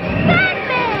 it's Batman!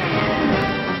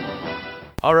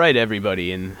 Alright,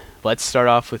 everybody, and let's start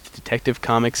off with Detective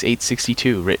Comics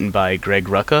 862, written by Greg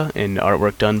Rucka and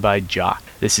artwork done by Jock.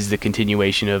 This is the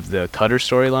continuation of the Cutter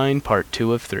storyline, part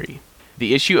 2 of 3.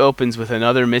 The issue opens with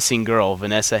another missing girl,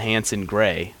 Vanessa Hanson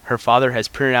Gray. Her father has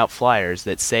printed out flyers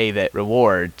that say that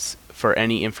rewards for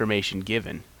any information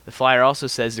given. The flyer also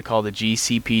says to call the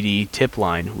GCPD tip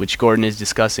line, which Gordon is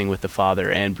discussing with the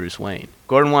father and Bruce Wayne.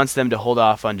 Gordon wants them to hold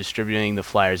off on distributing the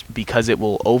flyers because it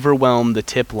will overwhelm the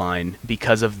tip line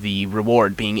because of the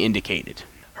reward being indicated.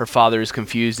 Her father is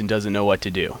confused and doesn't know what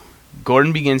to do.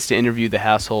 Gordon begins to interview the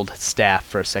household staff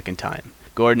for a second time.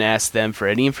 Gordon asks them for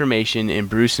any information, and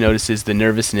Bruce notices the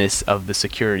nervousness of the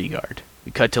security guard.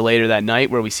 We cut to later that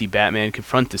night where we see Batman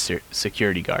confront the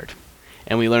security guard.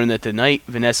 And we learn that the night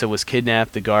Vanessa was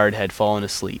kidnapped, the guard had fallen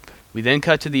asleep. We then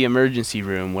cut to the emergency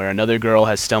room where another girl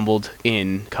has stumbled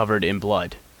in, covered in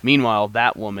blood. Meanwhile,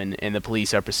 Batwoman and the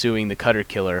police are pursuing the Cutter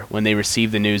Killer when they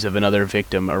receive the news of another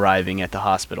victim arriving at the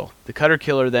hospital. The Cutter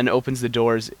Killer then opens the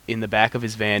doors in the back of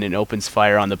his van and opens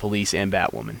fire on the police and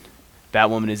Batwoman.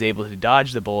 Batwoman is able to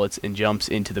dodge the bullets and jumps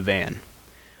into the van.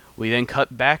 We then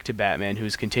cut back to Batman,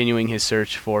 who's continuing his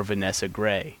search for Vanessa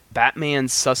Gray.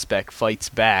 Batman's suspect fights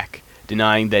back,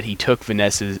 denying that he took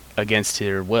Vanessa against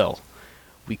her will.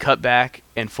 We cut back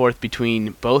and forth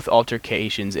between both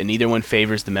altercations, and neither one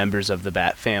favors the members of the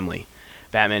Bat family.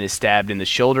 Batman is stabbed in the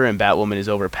shoulder, and Batwoman is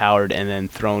overpowered and then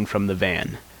thrown from the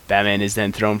van. Batman is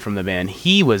then thrown from the van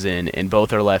he was in, and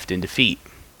both are left in defeat.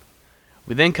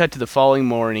 We then cut to the following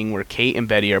morning where Kate and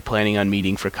Betty are planning on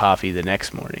meeting for coffee the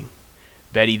next morning.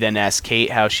 Betty then asks Kate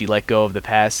how she let go of the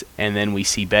past, and then we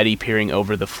see Betty peering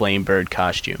over the flame bird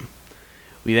costume.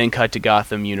 We then cut to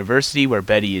Gotham University where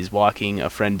Betty is walking a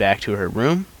friend back to her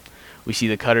room. We see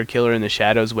the Cutter Killer in the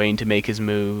shadows waiting to make his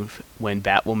move when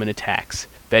Batwoman attacks.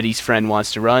 Betty's friend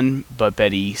wants to run, but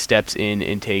Betty steps in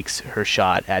and takes her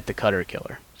shot at the Cutter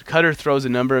Killer. The Cutter throws a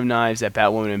number of knives at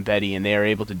Batwoman and Betty, and they are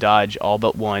able to dodge all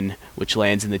but one, which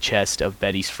lands in the chest of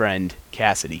Betty's friend,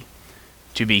 Cassidy.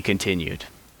 To be continued.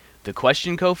 The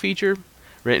Question co-feature,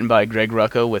 written by Greg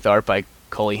Rucka with art by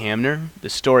Cully Hamner. The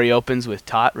story opens with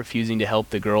Tot refusing to help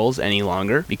the girls any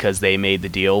longer because they made the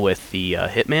deal with the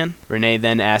hitman. Renee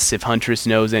then asks if Huntress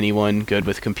knows anyone good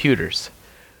with computers,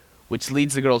 which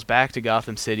leads the girls back to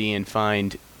Gotham City and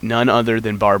find none other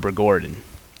than Barbara Gordon.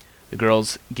 The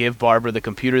girls give Barbara the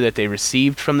computer that they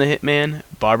received from the hitman.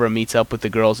 Barbara meets up with the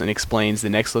girls and explains the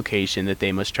next location that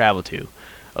they must travel to,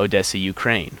 Odessa,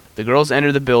 Ukraine. The girls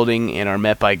enter the building and are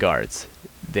met by guards.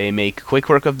 They make quick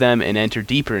work of them and enter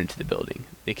deeper into the building.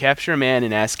 They capture a man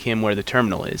and ask him where the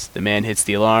terminal is. The man hits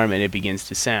the alarm and it begins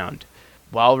to sound.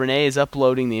 While Renee is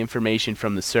uploading the information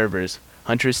from the servers,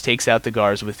 Huntress takes out the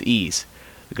guards with ease.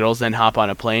 The girls then hop on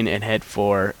a plane and head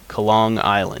for Kalong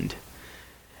Island.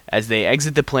 As they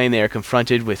exit the plane, they are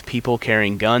confronted with people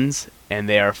carrying guns, and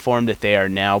they are informed that they are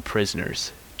now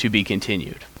prisoners. To be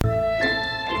continued.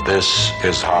 This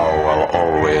is how I'll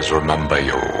always remember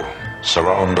you.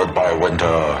 Surrounded by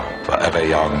winter, forever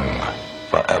young,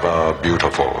 forever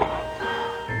beautiful.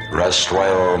 Rest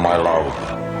well, my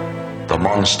love. The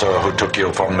monster who took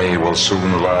you from me will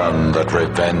soon learn that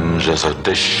revenge is a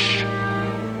dish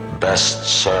best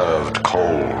served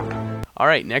cold.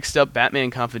 Alright, next up,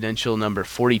 Batman Confidential number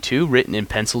 42, written and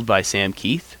penciled by Sam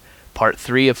Keith, part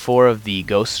 3 of 4 of the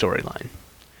Ghost storyline.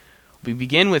 We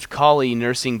begin with Collie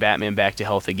nursing Batman back to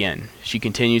health again. She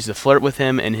continues to flirt with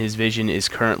him, and his vision is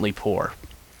currently poor.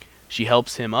 She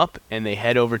helps him up, and they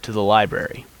head over to the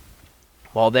library.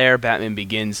 While there, Batman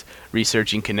begins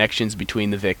researching connections between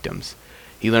the victims.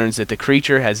 He learns that the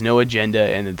creature has no agenda,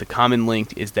 and that the common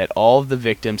link is that all of the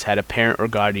victims had a parent or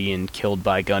guardian killed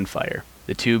by gunfire.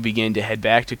 The two begin to head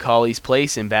back to Collie's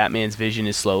place, and Batman's vision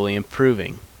is slowly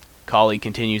improving. Collie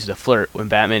continues to flirt when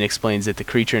Batman explains that the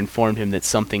creature informed him that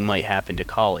something might happen to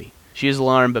Collie. She is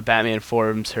alarmed, but Batman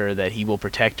informs her that he will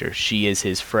protect her. She is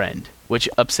his friend, which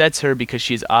upsets her because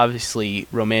she is obviously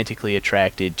romantically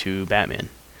attracted to Batman.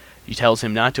 She tells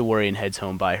him not to worry and heads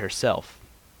home by herself.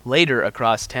 Later,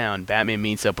 across town, Batman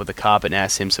meets up with a cop and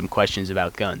asks him some questions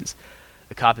about guns.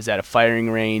 The cop is at a firing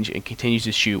range and continues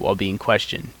to shoot while being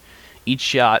questioned. Each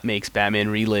shot makes Batman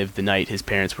relive the night his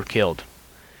parents were killed.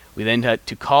 We then cut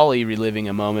to Collie reliving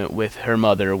a moment with her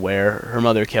mother where her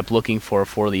mother kept looking for a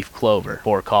four-leaf clover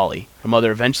for Collie. Her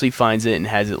mother eventually finds it and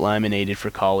has it laminated for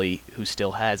Collie, who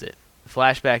still has it. The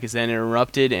flashback is then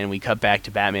interrupted and we cut back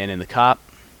to Batman and the cop.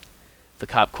 The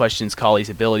cop questions Collie's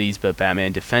abilities, but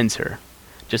Batman defends her.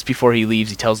 Just before he leaves,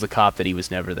 he tells the cop that he was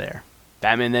never there.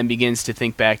 Batman then begins to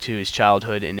think back to his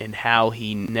childhood and how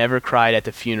he never cried at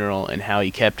the funeral and how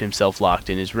he kept himself locked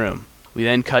in his room. We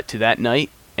then cut to that night,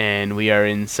 and we are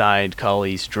inside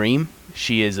Collie's dream.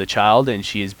 She is a child, and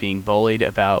she is being bullied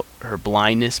about her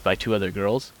blindness by two other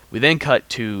girls. We then cut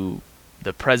to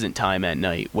the present time at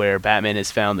night, where Batman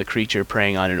has found the creature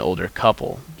preying on an older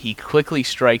couple. He quickly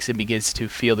strikes and begins to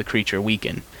feel the creature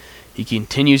weaken. He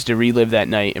continues to relive that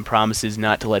night and promises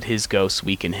not to let his ghosts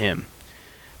weaken him.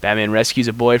 Batman rescues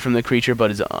a boy from the creature but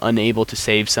is unable to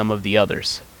save some of the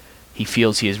others. He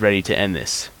feels he is ready to end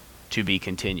this. To be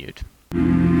continued.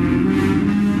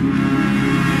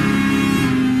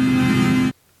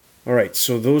 Alright,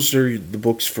 so those are the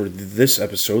books for this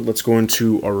episode. Let's go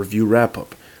into our review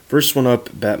wrap-up. First one up,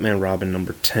 Batman Robin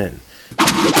number 10.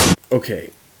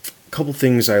 Okay, a couple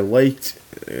things I liked.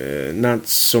 Not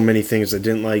so many things I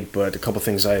didn't like, but a couple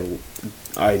things I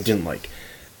didn't like.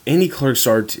 Andy Clark's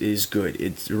art is good.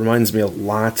 It reminds me a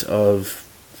lot of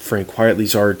Frank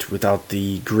Quitely's art without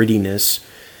the grittiness,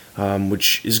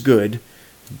 which is good,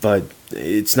 but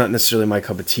it's not necessarily my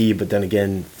cup of tea. But then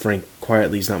again, Frank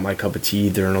Quitely's not my cup of tea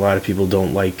either, and a lot of people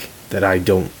don't like that I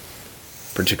don't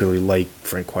particularly like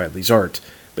Frank Quitely's art.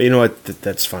 But you know what?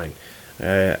 That's fine.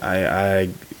 I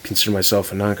consider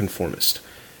myself a nonconformist.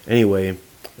 Anyway,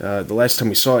 the last time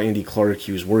we saw Andy Clark,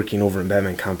 he was working over in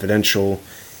Batman Confidential,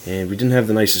 and we didn't have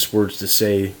the nicest words to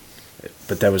say,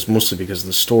 but that was mostly because of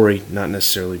the story, not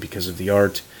necessarily because of the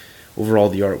art. Overall,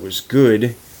 the art was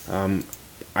good.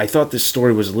 I thought this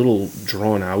story was a little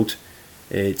drawn out.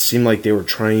 It seemed like they were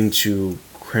trying to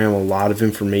cram a lot of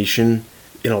information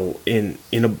in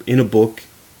a book,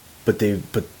 but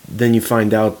then you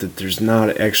find out that there's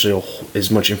not actually as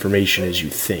much information as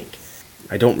you think.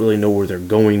 I don't really know where they're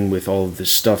going with all of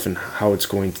this stuff and how it's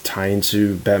going to tie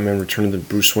into Batman Return of the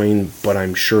Bruce Wayne, but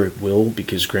I'm sure it will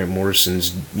because Grant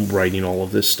Morrison's writing all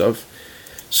of this stuff.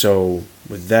 So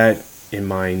with that in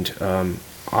mind,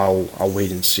 I'll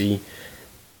wait and see.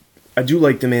 I do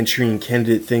like the Manchurian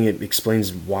Candidate thing. It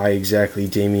explains why exactly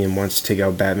Damian wants to take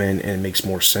out Batman, and it makes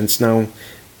more sense now.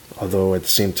 Although at the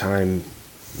same time,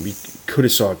 we could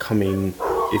have saw it coming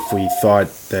if we thought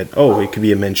that, oh, it could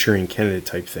be a Manchurian Candidate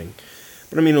type thing.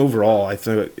 But I mean, overall, I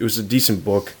thought it was a decent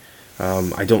book.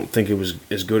 I don't think it was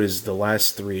as good as the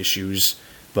last 3 issues,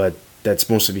 but that's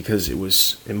mostly because it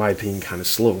was, in my opinion, kind of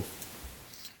slow.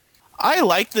 I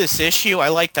like this issue. I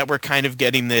like that we're kind of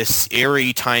getting this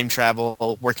eerie time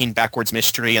travel, working backwards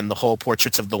mystery, and the whole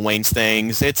Portraits of the Waynes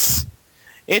things.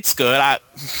 It's good.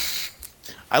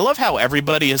 I love how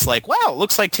everybody is like, wow, it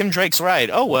looks like Tim Drake's right.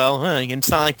 Oh, well, it's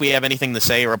not like we have anything to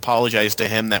say or apologize to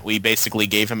him that we basically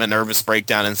gave him a nervous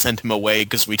breakdown and sent him away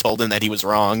because we told him that he was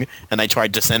wrong, and I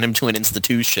tried to send him to an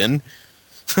institution.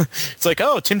 It's like,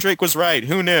 oh, Tim Drake was right.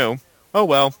 Who knew? Oh,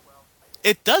 well.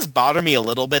 It does bother me a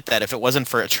little bit that if it wasn't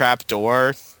for a trap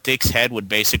door, Dick's head would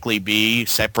basically be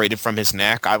separated from his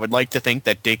neck. I would like to think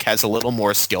that Dick has a little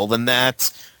more skill than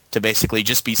that to basically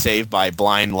just be saved by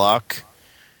blind luck.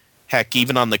 Heck,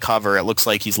 even on the cover, it looks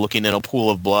like he's looking in a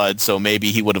pool of blood, so maybe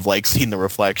he would have seen the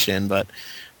reflection, but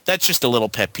that's just a little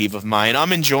pet peeve of mine.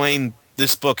 I'm enjoying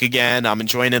this book again. I'm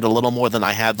enjoying it a little more than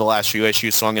I had the last few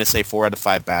issues, so I'm going to say 4 out of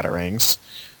 5 Batarangs.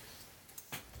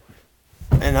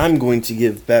 And I'm going to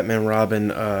give Batman Robin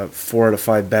 4 out of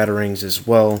 5 Batarangs as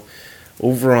well.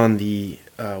 Over on the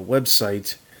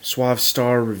website, Suave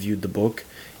Star reviewed the book,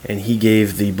 and he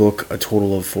gave the book a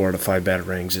total of 4 out of 5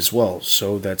 Batarangs as well.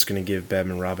 So that's going to give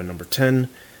Batman Robin number 10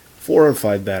 4 out of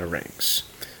 5 Batarangs.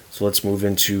 So let's move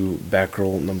into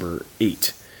Batgirl number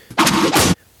 8.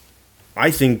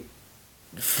 I think,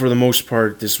 for the most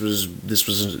part, this was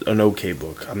an okay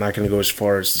book. I'm not going to go as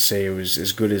far as to say it was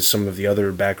as good as some of the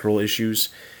other Batgirl issues,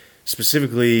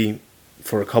 specifically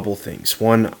for a couple things.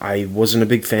 One, I wasn't a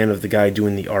big fan of the guy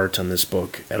doing the art on this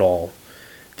book at all.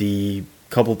 The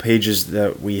couple pages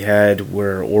that we had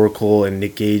where Oracle and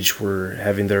Nick Gage were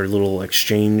having their little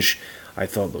exchange, I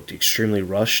thought looked extremely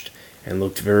rushed and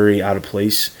looked very out of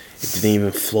place. It didn't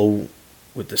even flow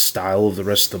with the style of the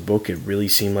rest of the book. It really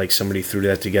seemed like somebody threw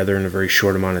that together in a very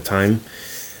short amount of time.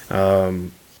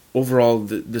 Overall,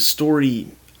 the story,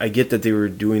 I get that they were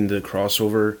doing the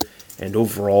crossover, and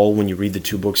overall, when you read the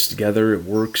two books together, it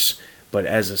works. But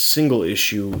as a single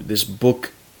issue, this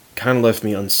book kind of left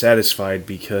me unsatisfied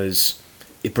because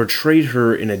it portrayed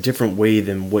her in a different way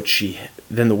than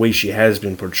the way she has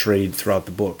been portrayed throughout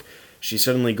the book. She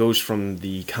suddenly goes from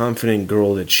the confident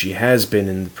girl that she has been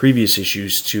in the previous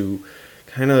issues to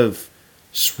kind of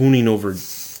swooning over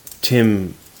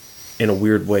Tim in a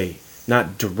weird way.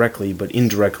 Not directly, but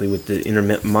indirectly with the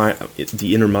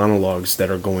inner monologues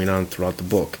that are going on throughout the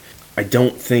book. I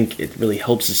don't think it really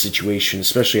helps the situation,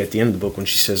 especially at the end of the book when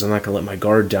she says, I'm not going to let my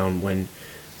guard down, when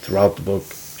throughout the book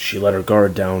she let her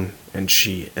guard down and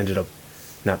she ended up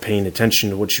not paying attention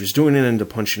to what she was doing and ended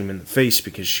up punching him in the face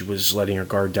because she was letting her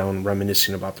guard down and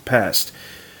reminiscing about the past.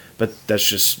 But that's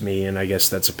just me, and I guess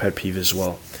that's a pet peeve as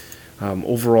well.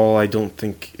 Overall, I don't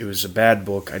think it was a bad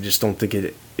book. I just don't think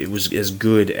it was as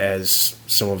good as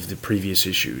some of the previous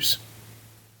issues.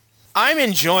 I'm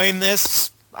enjoying this.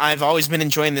 I've always been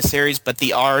enjoying the series, but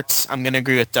the art, I'm going to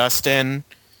agree with Dustin.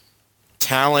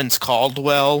 Talent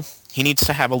Caldwell, he needs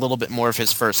to have a little bit more of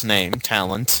his first name,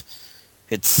 Talent.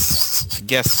 It's, I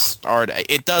guess, art.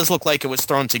 It does look like it was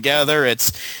thrown together.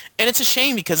 And it's a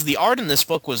shame because the art in this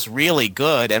book was really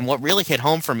good, and what really hit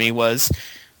home for me was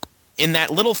in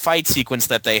that little fight sequence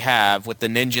that they have with the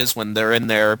ninjas when they're in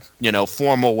their,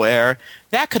 formal wear,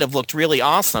 that could have looked really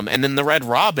awesome. And in the Red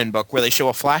Robin book, where they show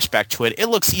a flashback to it, it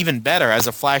looks even better as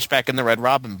a flashback in the Red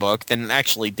Robin book than it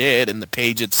actually did in the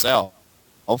page itself.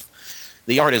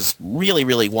 The art is really,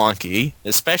 really wonky,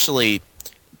 especially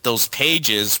those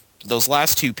pages, those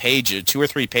last 2 pages, 2 or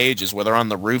 3 pages where they're on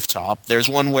the rooftop. There's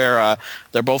one where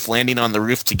they're both landing on the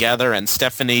roof together, and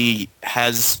Stephanie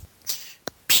has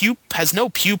no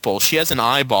pupil. She has an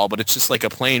eyeball, but it's just like a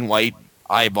plain white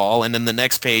eyeball. And then the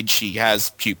next page, she has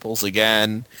pupils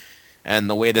again. And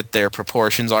the way that their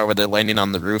proportions are where they're landing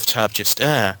on the rooftop,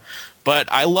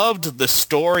 But I loved the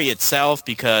story itself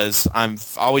because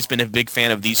I've always been a big fan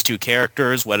of these two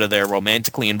characters, whether they're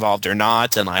romantically involved or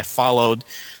not. And I followed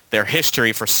their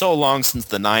history for so long since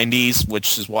the 90s,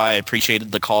 which is why I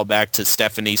appreciated the callback to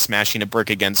Stephanie smashing a brick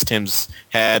against Tim's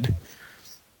head.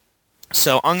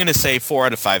 So I'm going to say 4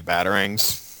 out of 5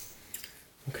 batarangs.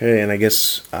 Okay, and I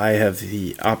guess I have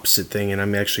the opposite thing, and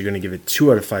I'm actually going to give it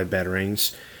 2 out of 5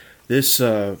 batarangs. This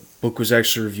book was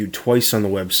actually reviewed twice on the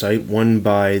website, one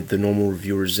by the normal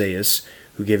reviewer Zaius,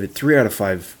 who gave it 3 out of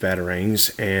 5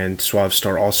 batarangs, and Suave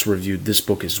Star also reviewed this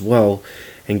book as well,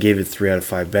 and gave it 3 out of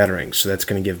 5 batarangs. So that's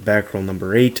going to give Batgirl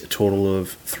number 8 a total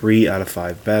of 3 out of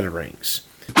 5 batarangs.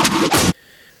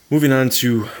 Moving on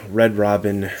to Red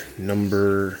Robin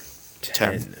number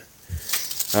 10.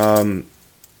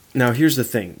 Now here's the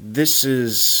thing. This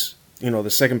is, the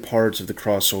second part of the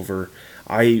crossover.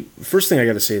 First thing I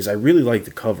gotta say is I really like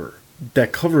the cover.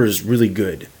 That cover is really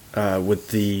good. With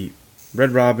the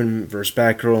Red Robin versus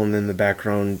Batgirl, and then the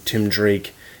background Tim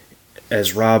Drake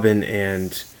as Robin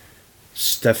and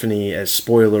Stephanie as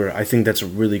Spoiler. I think that's a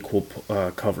really cool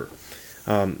cover.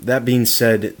 That being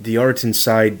said, the art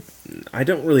inside, I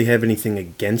don't really have anything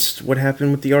against what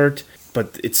happened with the art,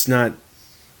 but it's not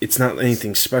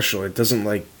anything special. It doesn't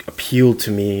appeal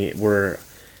to me where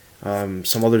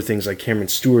some other things like Cameron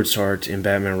Stewart's art in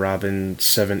Batman Robin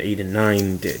 7, 8, and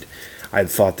 9 did. I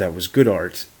thought that was good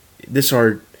art. This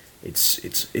art,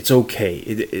 it's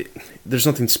okay. There's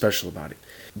nothing special about it.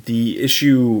 The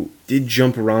issue did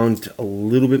jump around a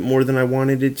little bit more than I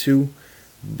wanted it to,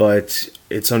 but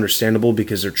it's understandable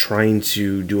because they're trying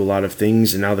to do a lot of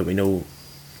things, and now that we know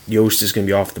Yost is going to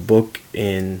be off the book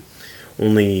and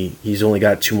he's only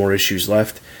got 2 more issues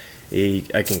left,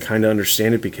 I can kind of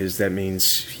understand it because that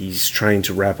means he's trying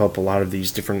to wrap up a lot of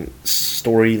these different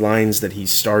storylines that he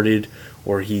started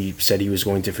or he said he was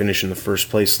going to finish in the first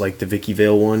place, like the Vicky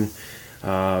Vale one.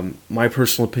 My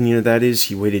personal opinion of that is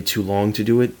he waited too long to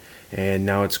do it, and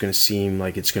now it's going to seem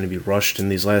like it's going to be rushed in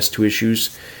these last 2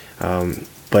 issues.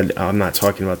 But I'm not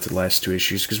talking about the last 2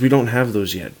 issues because we don't have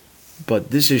those yet. But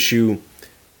this issue,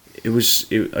 it was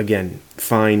again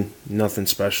fine, nothing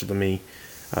special to me.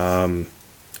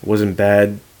 Wasn't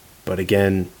bad, but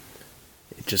again,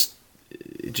 it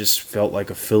just felt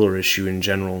like a filler issue in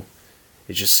general.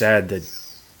 It's just sad that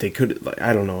they could.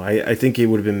 I don't know. I think it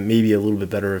would have been maybe a little bit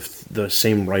better if the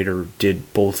same writer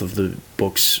did both of the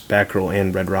books, Batgirl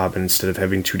and Red Robin, instead of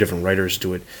having 2 different writers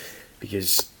do it,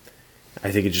 because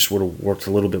I think it just would have worked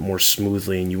a little bit more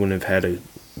smoothly, and you wouldn't have had to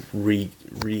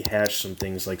rehash some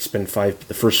things, like spend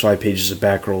the first 5 pages of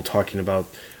Batgirl talking about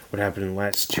what happened in the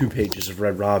last 2 pages of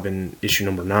Red Robin, issue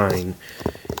number 9.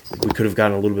 We could have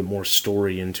gotten a little bit more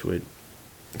story into it.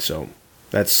 So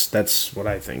that's what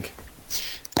I think.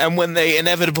 And when they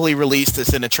inevitably release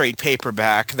this in a trade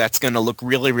paperback, that's going to look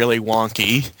really, really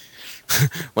wonky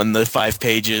when the 5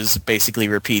 pages basically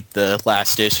repeat the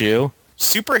last issue.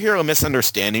 superhero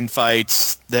misunderstanding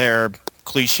fights, they're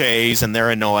cliches and they're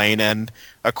annoying, and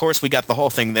of course we got the whole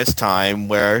thing this time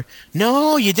where,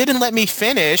 no, you didn't let me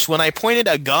finish when I pointed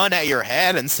a gun at your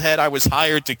head and said I was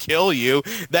hired to kill you.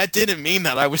 That didn't mean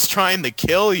that I was trying to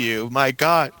kill you. My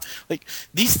God. Like,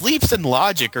 these leaps in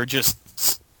logic are just,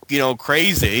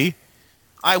 crazy.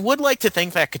 I would like to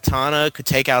think that Katana could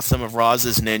take out some of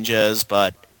Roz's ninjas,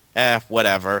 but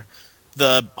whatever.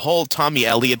 The whole Tommy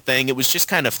Elliott thing, it was just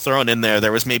kind of thrown in there.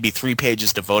 There was maybe 3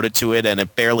 pages devoted to it, and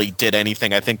it barely did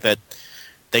anything. I think that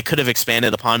they could have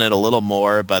expanded upon it a little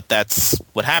more, but that's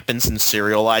what happens in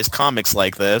serialized comics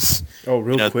like this. Oh,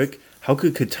 real quick, how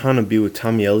could Katana be with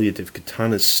Tommy Elliott if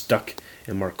Katana's stuck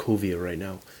in Markovia right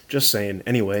now? Just saying.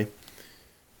 Anyway.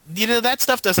 That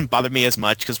stuff doesn't bother me as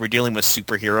much because we're dealing with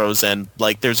superheroes, and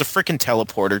there's a freaking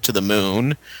teleporter to the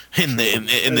moon in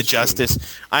the Justice.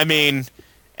 I mean,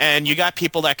 and you got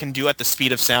people that can do at the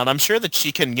speed of sound. I'm sure that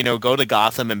she can, go to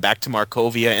Gotham and back to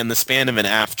Markovia in the span of an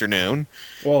afternoon.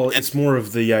 Well, it's more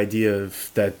of the idea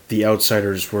of that the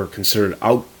outsiders were considered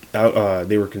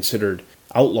they were considered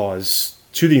outlaws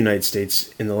to the United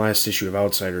States in the last issue of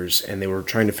Outsiders, and they were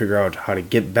trying to figure out how to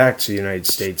get back to the United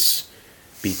States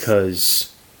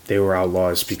because they were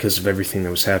outlaws because of everything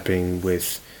that was happening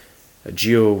with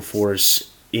Geoforce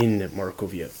in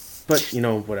Markovia. But,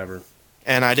 whatever.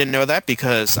 And I didn't know that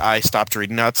because I stopped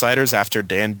reading Outsiders after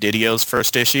Dan Didio's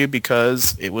first issue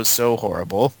because it was so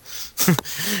horrible.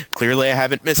 Clearly I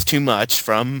haven't missed too much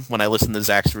from when I listened to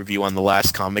Zach's review on the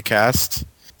last Comic Cast.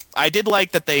 I did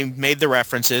like that they made the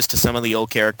references to some of the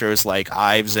old characters like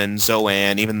Ives and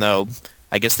Zoan, even though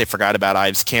I guess they forgot about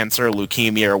Ives' cancer,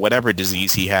 leukemia, or whatever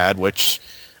disease he had, which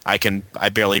I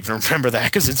barely even remember that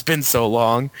because it's been so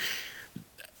long.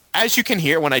 As you can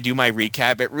hear when I do my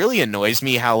recap, it really annoys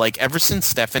me how, ever since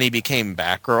Stephanie became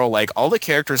Batgirl, all the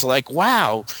characters are like,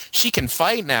 wow, she can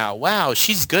fight now. Wow,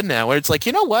 she's good now. Where it's like,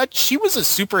 you know what? She was a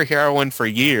superheroine for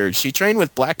years. She trained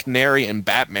with Black Canary and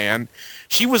Batman.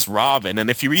 She was Robin. And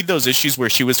if you read those issues where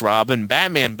she was Robin,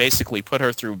 Batman basically put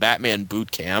her through Batman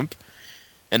boot camp.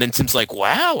 And then Tim's like,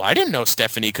 wow, I didn't know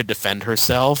Stephanie could defend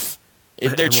herself.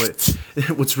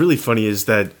 What's really funny is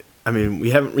that, we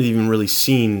haven't even really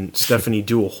seen Stephanie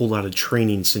do a whole lot of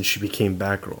training since she became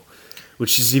Batgirl,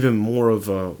 which is even more of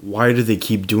a, why do they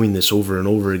keep doing this over and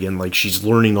over again? She's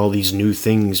learning all these new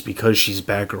things because she's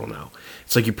Batgirl now.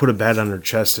 It's like you put a bat on her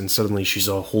chest and suddenly she's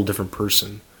a whole different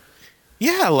person.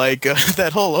 Yeah,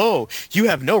 that whole, you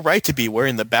have no right to be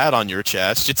wearing the bat on your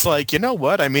chest. It's like, you know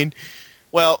what?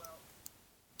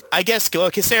 I guess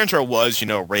Cassandra was,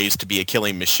 raised to be a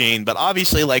killing machine, but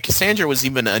obviously, Cassandra was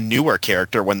even a newer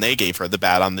character when they gave her the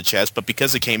bat on the chest, but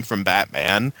because it came from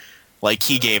Batman,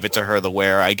 he gave it to her to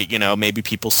wear, maybe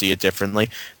people see it differently.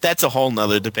 That's a whole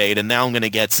nother debate, and now I'm going to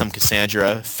get some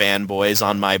Cassandra fanboys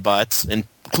on my butts,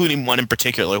 including one in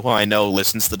particular who I know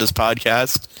listens to this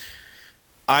podcast.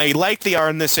 I liked the art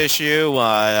in this issue.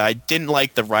 I didn't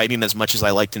like the writing as much as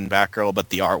I liked in Batgirl, but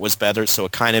the art was better, so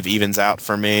it kind of evens out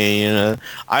for me.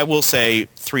 I will say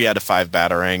 3 out of 5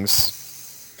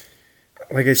 batarangs.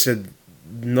 Like I said,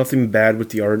 nothing bad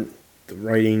with the art. The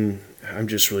writing, I'm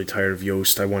just really tired of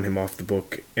Yost. I want him off the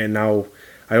book. And now,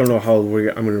 I don't know how I'm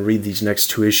going to read these next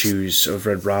 2 issues of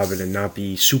Red Robin and not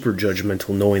be super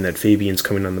judgmental knowing that Fabian's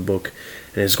coming on the book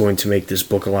and is going to make this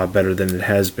book a lot better than it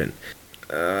has been.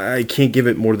 I can't give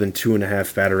it more than 2.5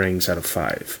 batarangs out of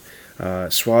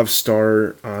 5. Suave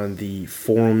Star on the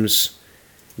forums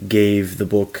gave the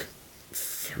book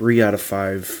 3 out of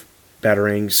 5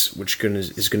 batarangs, which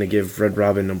is going to give Red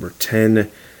Robin number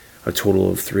 10 a total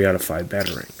of 3 out of 5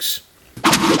 batarangs.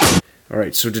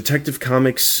 Alright, so Detective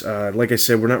Comics, like I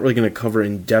said, we're not really going to cover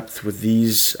in depth with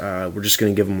these. We're just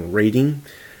going to give them a rating.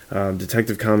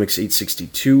 Detective Comics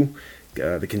 862,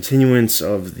 the continuance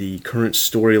of the current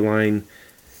storyline.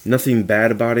 Nothing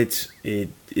bad about it. It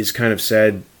is kind of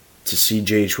sad to see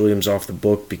J.H. Williams off the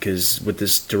book because with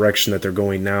this direction that they're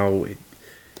going now, it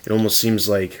almost seems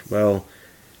like, well,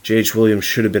 J.H. Williams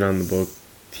should have been on the book.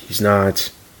 He's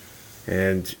not.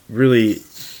 And really,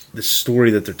 the story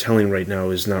that they're telling right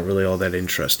now is not really all that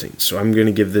interesting. So I'm going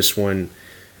to give this one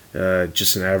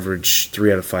just an average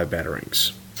 3 out of 5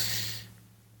 batarangs.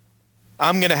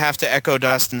 I'm going to have to echo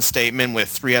Dustin's statement with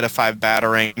 3 out of 5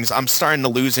 batarangs. I'm starting to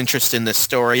lose interest in this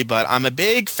story, but I'm a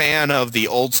big fan of the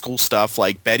old school stuff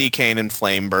like Betty Kane and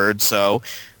Flamebird, so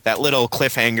that little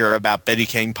cliffhanger about Betty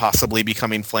Kane possibly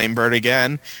becoming Flamebird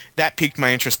again, that piqued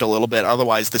my interest a little bit.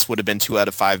 Otherwise, this would have been 2 out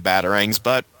of 5 batarangs,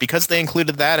 but because they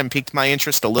included that and piqued my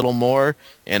interest a little more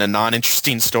in a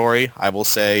non-interesting story, I will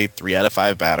say 3 out of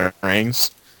 5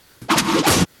 batarangs.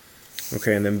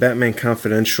 Okay, and then Batman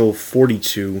Confidential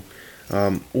 42.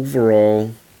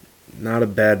 Overall, not a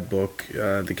bad book.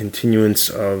 The continuance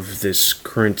of this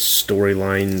current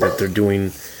storyline that they're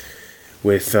doing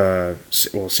with,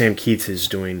 Sam Keith is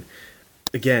doing.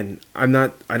 Again, I'm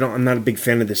not a big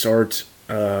fan of this art,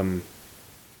 but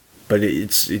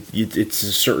it's a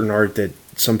certain art that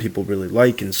some people really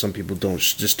like and some people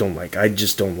don't like. I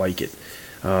just don't like it.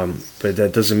 But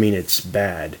that doesn't mean it's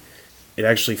bad. It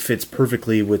actually fits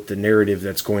perfectly with the narrative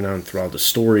that's going on throughout the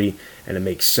story, and it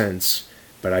makes sense,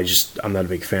 but I'm not a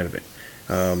big fan of it.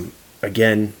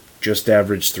 Again, just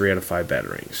average 3 out of 5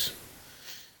 batarangs.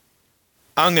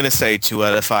 I'm going to say 2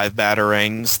 out of 5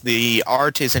 batarangs. The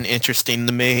art isn't interesting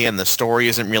to me, and the story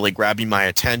isn't really grabbing my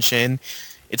attention.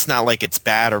 It's not like it's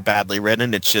bad or badly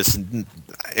written. It's just,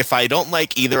 if I don't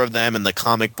like either of them and the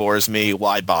comic bores me,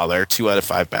 why bother? 2 out of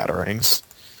 5 batarangs.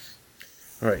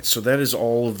 Alright, so that is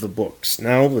all of the books.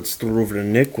 Now let's throw it over to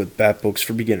Nick with Bat Books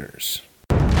for Beginners.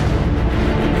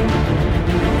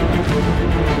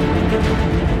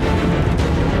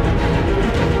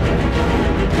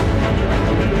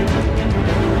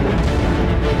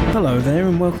 Hello there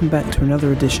and welcome back to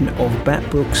another edition of Bat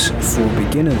Books for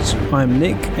Beginners. I'm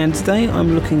Nick and today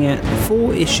I'm looking at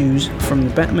 4 issues from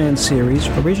the Batman series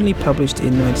originally published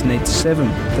in 1987.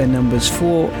 They're numbers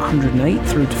 408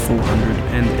 through to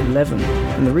 411.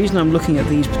 And the reason I'm looking at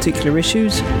these particular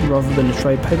issues rather than a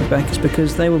trade paperback is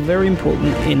because they were very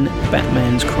important in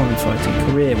Batman's crime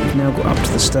fighting career. We've now got up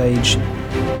to the stage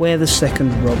where the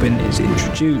second Robin is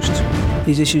introduced.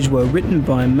 These issues were written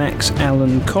by Max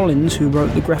Allan Collins, who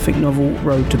wrote the graphic novel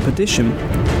Road to Perdition,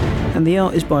 and the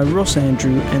art is by Ross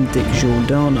Andru and Dick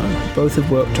Giordano. Both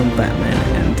have worked on Batman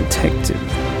and Detective.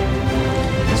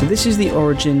 So this is the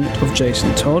origin of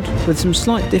Jason Todd, with some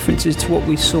slight differences to what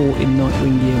we saw in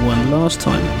Nightwing Year 1 last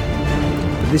time.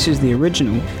 But this is the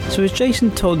original. So is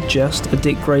Jason Todd just a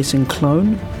Dick Grayson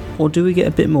clone, or do we get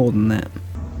a bit more than that?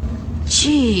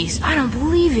 Jeez, I don't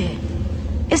believe it.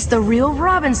 It's the real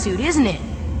Robin suit, isn't it?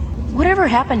 Whatever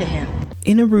happened to him?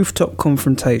 In a rooftop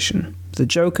confrontation, the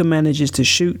Joker manages to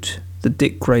shoot the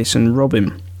Dick Grayson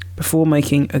Robin before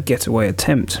making a getaway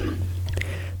attempt.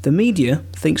 The media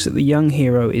thinks that the young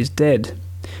hero is dead,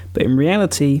 but in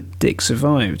reality, Dick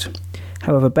survived.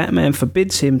 However, Batman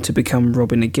forbids him to become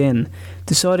Robin again,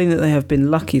 deciding that they have been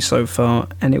lucky so far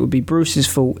and it would be Bruce's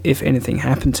fault if anything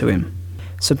happened to him.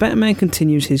 So Batman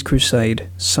continues his crusade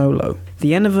solo.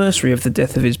 The anniversary of the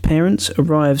death of his parents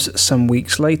arrives some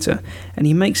weeks later, and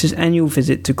he makes his annual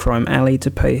visit to Crime Alley to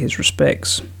pay his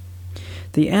respects.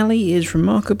 The alley is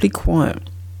remarkably quiet.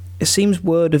 It seems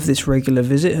word of this regular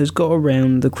visit has got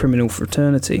around the criminal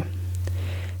fraternity.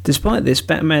 Despite this,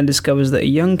 Batman discovers that a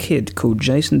young kid called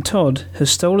Jason Todd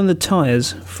has stolen the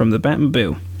tyres from the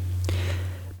Batmobile.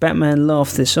 Batman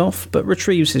laughs this off, but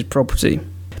retrieves his property.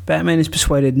 Batman is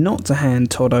persuaded not to hand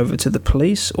Todd over to the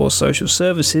police or social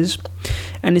services,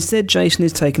 and instead Jason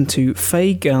is taken to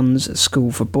Faye Gunn's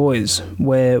School for Boys,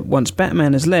 where, once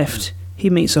Batman has left,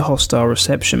 he meets a hostile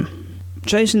reception.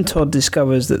 Jason Todd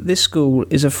discovers that this school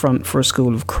is a front for a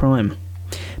school of crime.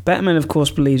 Batman of course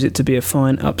believes it to be a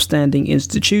fine, upstanding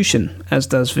institution, as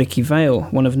does Vicky Vale,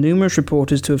 one of numerous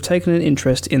reporters to have taken an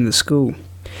interest in the school.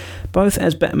 Both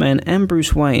as Batman and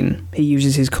Bruce Wayne, he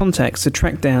uses his contacts to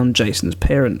track down Jason's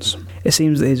parents. It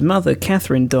seems that his mother,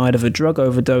 Catherine, died of a drug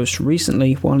overdose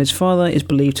recently, while his father is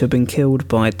believed to have been killed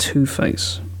by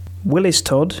Two-Face. Willis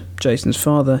Todd, Jason's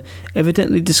father,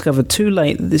 evidently discovered too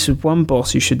late that this was one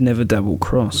boss who should never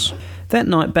double-cross. That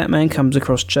night, Batman comes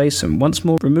across Jason, once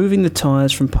more removing the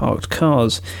tyres from parked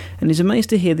cars, and is amazed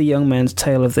to hear the young man's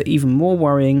tale of the even more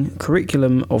worrying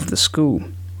curriculum of the school.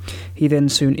 He then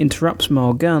soon interrupts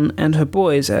Mal Gunn and her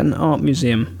boys at an art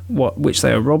museum, which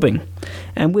they are robbing,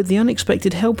 and with the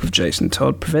unexpected help of Jason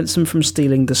Todd, prevents them from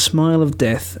stealing the Smile of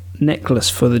Death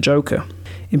necklace for the Joker.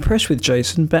 Impressed with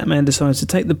Jason, Batman decides to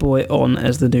take the boy on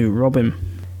as the new Robin.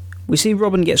 We see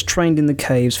Robin gets trained in the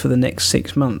caves for the next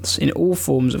 6 months, in all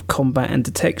forms of combat and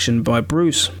detection by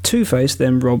Bruce. Two-Face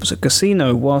then robs a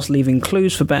casino whilst leaving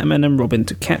clues for Batman and Robin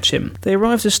to catch him. They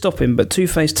arrive to stop him, but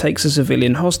Two-Face takes a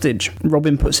civilian hostage.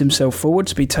 Robin puts himself forward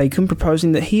to be taken,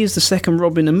 proposing that he is the second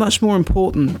Robin and much more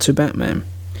important to Batman.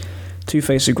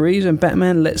 Two-Face agrees and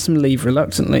Batman lets them leave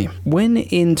reluctantly. When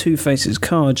in Two-Face's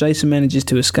car, Jason manages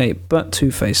to escape, but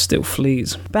Two-Face still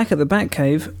flees. Back at the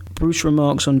Batcave, Bruce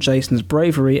remarks on Jason's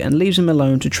bravery and leaves him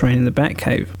alone to train in the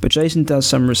Batcave, but Jason does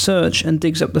some research and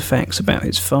digs up the facts about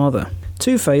his father.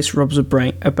 Two-Face robs a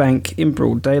bank in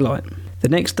broad daylight. The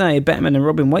next day, Batman and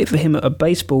Robin wait for him at a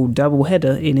baseball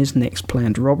doubleheader in his next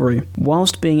planned robbery.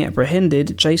 Whilst being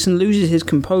apprehended, Jason loses his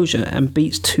composure and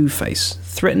beats Two-Face,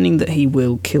 threatening that he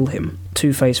will kill him.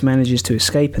 Two-Face manages to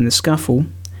escape in the scuffle,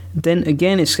 then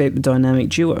again escaped the dynamic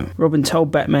duo. Robin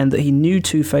told Batman that he knew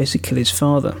Two-Face had killed his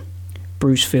father.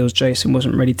 Bruce feels Jason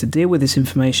wasn't ready to deal with this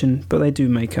information, but they do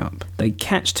make up. They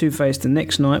catch Two-Face the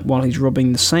next night while he's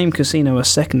robbing the same casino a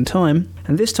second time,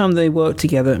 and this time they work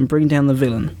together and bring down the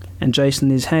villain, and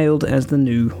Jason is hailed as the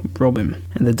new Robin,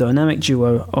 and the dynamic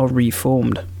duo are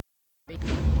reformed.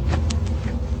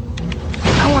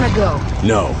 I want to go.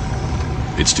 No.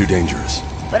 It's too dangerous.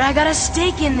 But I got a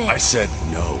stake in this. I said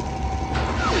no.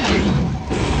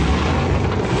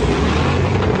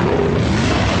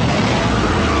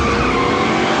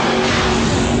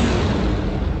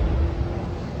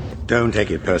 Don't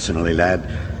take it personally, lad.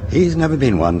 He's never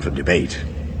been one for debate.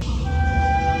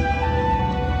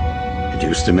 It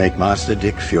used to make Master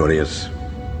Dick furious.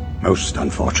 Most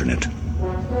unfortunate.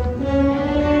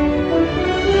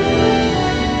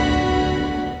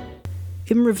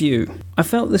 In review, I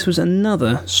felt this was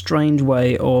another strange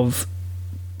way of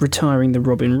retiring the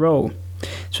Robin role.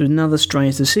 This was another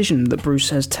strange decision that Bruce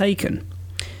has taken.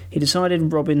 He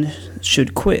decided Robin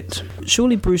should quit.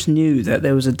 Surely Bruce knew that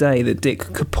there was a day that Dick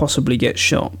could possibly get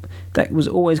shot. That was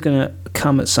always going to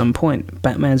come at some point.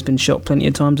 Batman's been shot plenty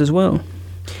of times as well.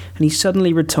 And he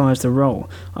suddenly retires the role.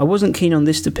 I wasn't keen on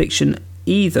this depiction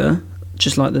either,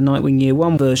 just like the Nightwing Year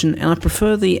 1 version, and I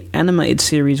prefer the animated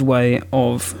series way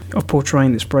of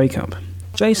portraying this breakup.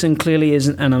 Jason clearly is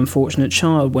an unfortunate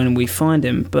child when we find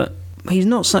him, but he's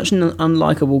not such an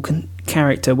unlikable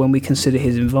character when we consider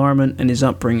his environment and his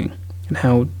upbringing, and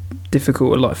how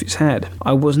difficult a life he's had.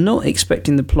 I was not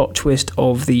expecting the plot twist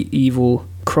of the evil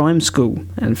crime school,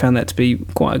 and found that to be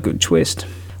quite a good twist.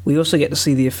 We also get to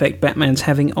see the effect Batman's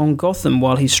having on Gotham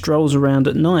while he strolls around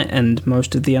at night, and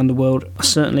most of the underworld are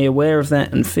certainly aware of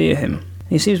that and fear him.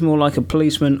 He seems more like a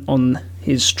policeman on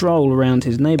his stroll around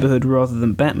his neighbourhood rather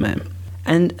than Batman.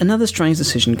 And another strange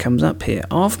decision comes up here.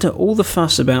 After all the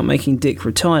fuss about making Dick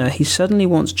retire, he suddenly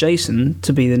wants Jason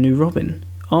to be the new Robin.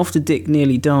 After Dick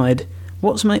nearly died,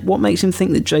 what makes him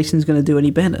think that Jason's going to do any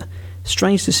better?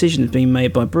 Strange decisions being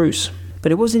made by Bruce.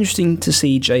 But it was interesting to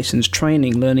see Jason's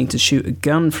training, learning to shoot a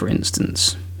gun, for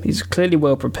instance. He's clearly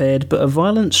well prepared, but a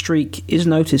violent streak is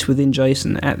noticed within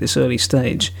Jason at this early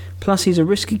stage. Plus, he's a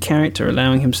risky character,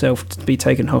 allowing himself to be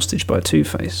taken hostage by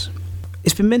Two-Face.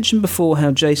 It's been mentioned before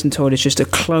how Jason Todd is just a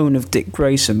clone of Dick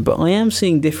Grayson, but I am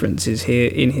seeing differences here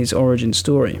in his origin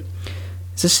story.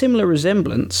 It's a similar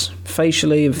resemblance,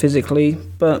 facially and physically,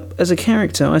 but as a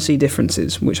character I see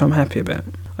differences, which I'm happy about.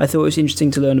 I thought it was interesting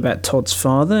to learn about Todd's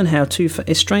father and how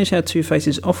it's strange how Two-Face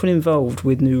is often involved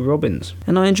with new Robins.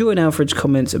 And I enjoyed Alfred's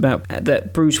comments about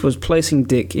that Bruce was placing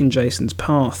Dick in Jason's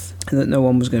path, and that no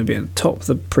one was going to be able to top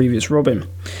the previous Robin.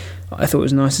 I thought it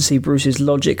was nice to see Bruce's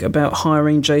logic about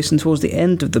hiring Jason towards the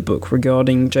end of the book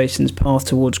regarding Jason's path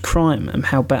towards crime and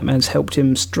how Batman's helped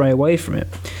him stray away from it.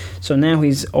 So now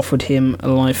he's offered him a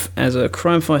life as a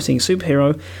crime-fighting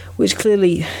superhero, which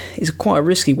clearly is quite a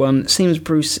risky one. It seems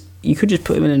Bruce, you could just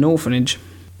put him in an orphanage.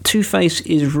 Two-Face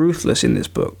is ruthless in this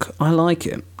book. I like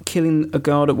it. Killing a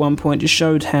guard at one point just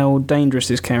showed how dangerous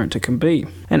this character can be.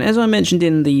 And as I mentioned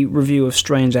in the review of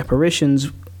Strange Apparitions,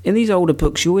 in these older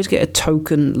books, you always get a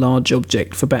token large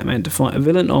object for Batman to fight a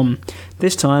villain on.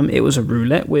 This time, it was a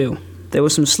roulette wheel. There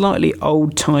was some slightly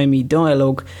old-timey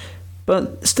dialogue,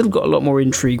 but still got a lot more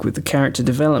intrigue with the character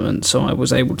development, so I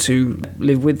was able to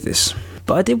live with this.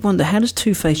 But I did wonder, how does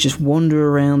Two-Face just wander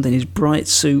around in his bright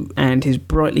suit and his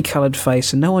brightly coloured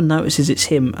face, and no one notices it's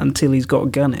him until he's got a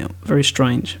gun out? Very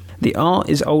strange. The art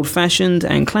is old-fashioned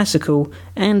and classical,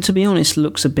 and to be honest,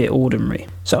 looks a bit ordinary.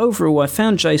 So overall, I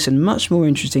found Jason much more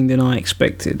interesting than I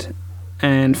expected,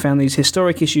 and found these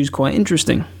historic issues quite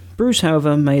interesting. Bruce,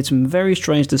 however, made some very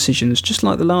strange decisions, just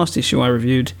like the last issue I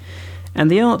reviewed,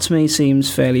 and the art to me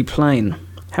seems fairly plain.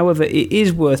 However, it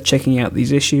is worth checking out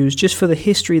these issues just for the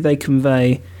history they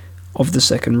convey of the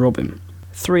second Robin.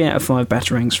 3 out of 5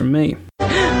 batarangs from me.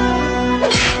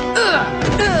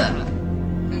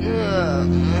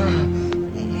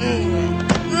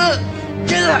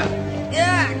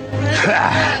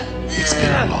 It's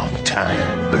been a long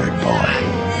time, bird boy.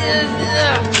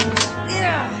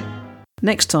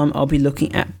 Next time I'll be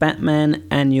looking at Batman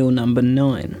Annual number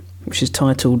 9, which is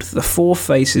titled The Four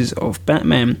Faces of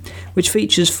Batman, which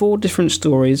features 4 different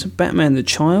stories: Batman the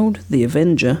Child, the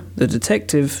Avenger, the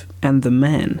Detective, and the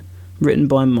Man, written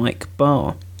by Mike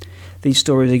Barr. These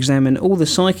stories examine all the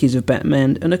psyches of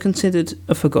Batman and are considered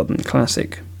a forgotten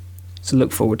classic. So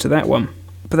look forward to that one.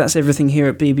 But that's everything here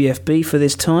at BBFB for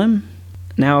this time.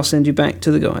 Now I'll send you back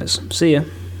to the guys. See ya.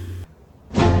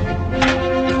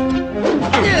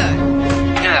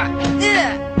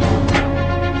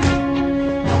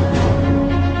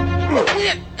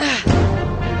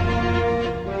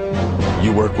 You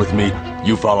you work with me,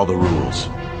 you follow the rules.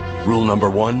 Rule number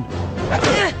 1,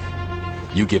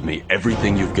 you give me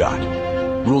everything you've got.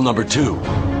 Rule number 2,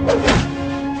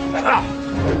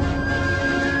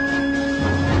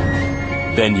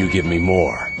 then you give me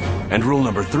more. And rule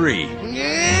number 3,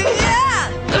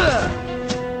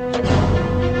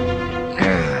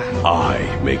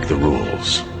 I make the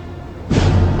rules.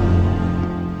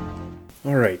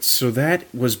 Alright, so that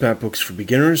was Bat Books for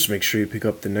Beginners. Make sure you pick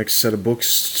up the next set of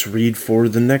books to read for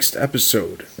the next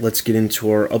episode. Let's get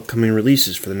into our upcoming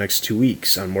releases for the next 2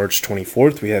 weeks. On March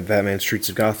 24th, we have Batman Streets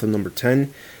of Gotham number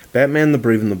 10, Batman the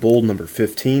Brave and the Bold number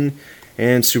 15,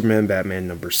 and Superman Batman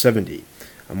number 70.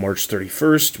 On March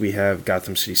 31st, we have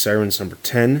Gotham City Sirens number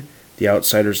 10, The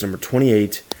Outsiders number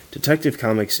 28, Detective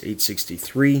Comics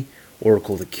 863,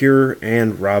 Oracle the Cure,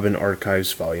 and Robin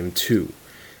Archives Volume 2.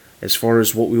 As far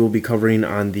as what we will be covering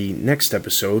on the next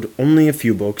episode, only a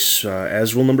few books,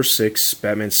 as will number 6,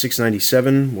 Batman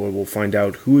 697, where we'll find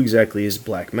out who exactly is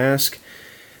Black Mask,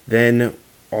 then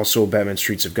also Batman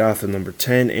Streets of Gotham number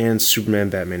 10, and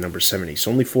Superman Batman number 70. So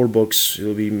only 4 books.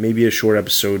 It'll be maybe a short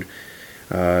episode,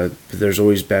 but there's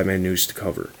always Batman news to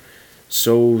cover.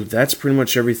 So that's pretty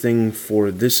much everything for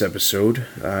this episode.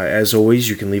 As always,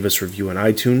 you can leave us a review on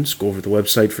iTunes, go over to the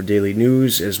website for daily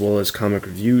news, as well as comic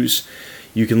reviews.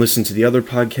 You can listen to the other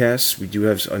podcasts. We do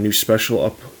have a new special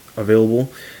up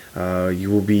available.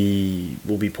 We'll be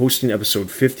posting episode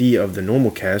 50 of the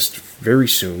normal cast very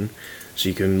soon, so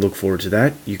you can look forward to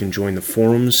that. You can join the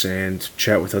forums and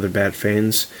chat with other Bat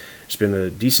fans. There's been a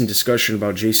decent discussion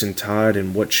about Jason Todd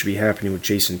and what should be happening with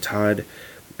Jason Todd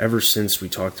ever since we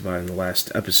talked about it in the last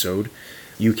episode.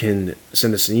 You can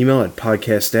send us an email at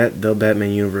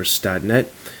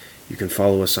podcast@thebatmanuniverse.net. You can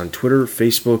follow us on Twitter,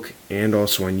 Facebook, and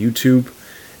also on YouTube,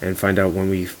 and find out when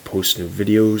we post new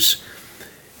videos.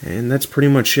 And that's pretty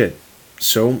much it.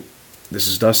 So, this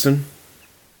is Dustin.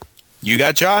 You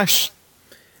got Josh.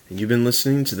 And you've been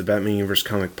listening to the Batman Universe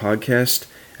Comic Podcast,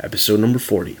 episode number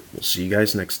 40. We'll see you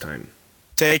guys next time.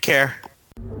 Take care.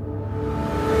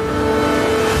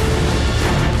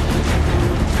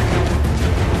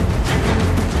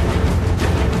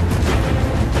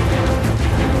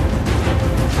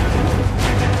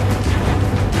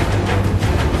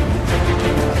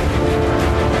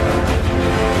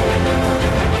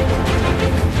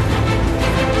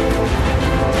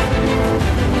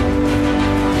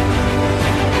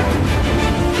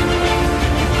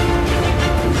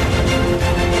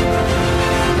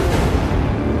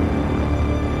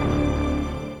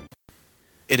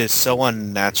 It is so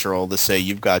unnatural to say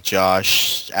you've got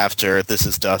Josh after this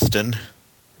is Dustin.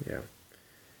 Yeah.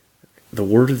 The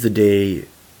word of the day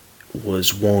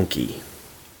was wonky.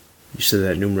 You said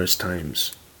that numerous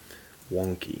times.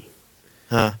 Wonky.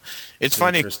 Huh. It's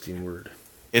funny. Interesting word.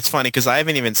 It's funny because I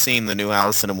haven't even seen the new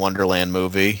Alice in Wonderland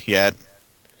movie yet.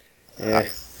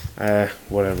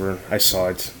 Whatever. I saw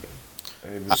it.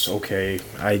 It was okay.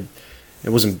 It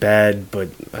wasn't bad, but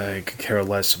I could care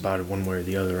less about it one way or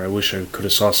the other. I wish I could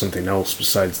have saw something else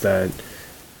besides that.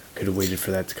 Could have waited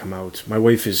for that to come out. My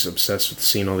wife is obsessed with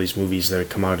seeing all these movies that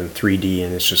come out in 3D,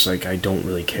 and it's just like, I don't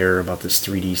really care about this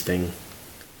 3D thing.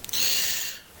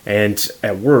 And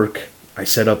at work, I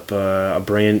set up the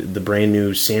brand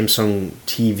new Samsung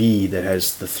TV that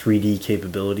has the 3D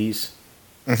capabilities.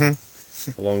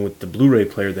 Mm-hmm. Along with the Blu-ray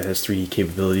player that has 3D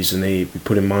capabilities, and we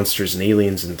put in monsters and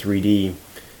aliens in 3D.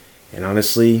 And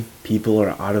honestly, people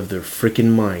are out of their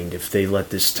freaking mind if they let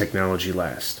this technology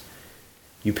last.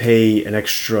 You pay an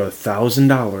extra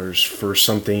 $1,000 for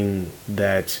something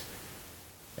that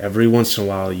every once in a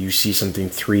while you see something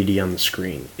 3D on the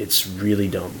screen. It's really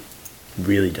dumb.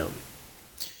 Really dumb.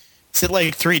 Is it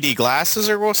like 3D glasses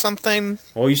or something?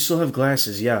 Oh, you still have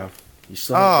glasses, yeah. You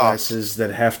still have glasses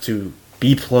that have to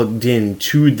be plugged in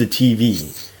to the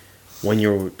TV when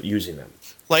you're using them.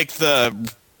 Like the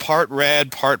part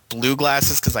red, part blue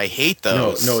glasses, because I hate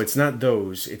those. No, it's not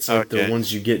those. It's like the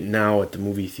ones you get now at the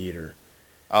movie theater.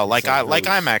 Oh, like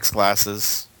IMAX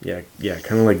glasses. Yeah,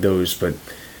 kind of like those, but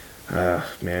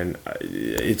man,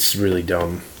 it's really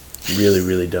dumb. Really,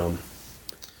 really dumb.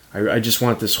 I just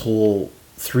want this whole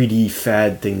 3D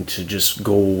fad thing to just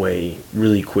go away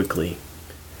really quickly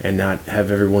and not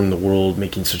have everyone in the world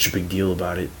making such a big deal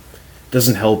about it. It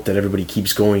doesn't help that everybody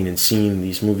keeps going and seeing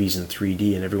these movies in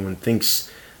 3D, and everyone thinks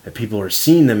that people are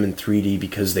seeing them in 3D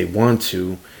because they want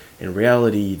to. In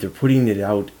reality, they're putting it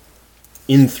out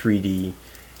in 3D,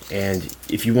 and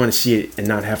if you want to see it and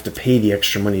not have to pay the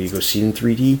extra money to go see it in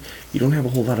 3D, you don't have a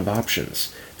whole lot of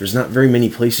options. There's not very many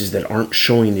places that aren't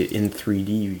showing it in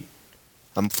 3D.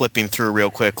 I'm flipping through real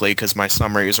quickly because my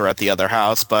summaries are at the other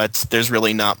house, but there's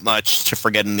really not much to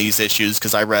forget in these issues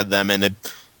because I read them and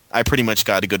I pretty much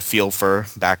got a good feel for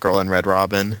Batgirl and Red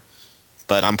Robin.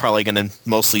 But I'm probably going to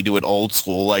mostly do it old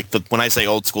school. Like, when I say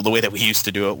old school, the way that we used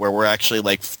to do it, where we're actually,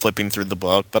 like, flipping through the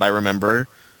book. But I remember...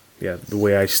 Yeah, the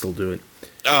way I still do it.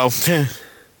 Oh.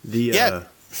 Yeah.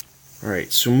 All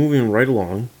right, so moving right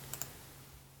along.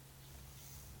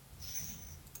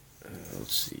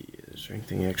 Let's see. Is there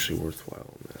anything actually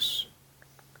worthwhile in this?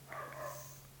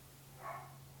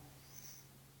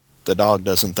 The dog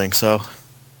doesn't think so.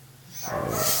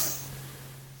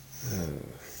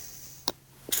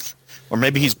 Or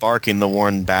maybe he's barking to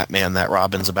warn Batman that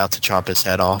Robin's about to chop his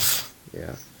head off.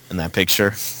 Yeah. In that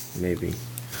picture. Maybe.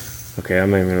 Okay,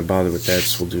 I'm not even going to bother with that,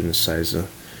 so we'll do Nicieza.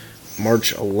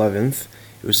 March 11th,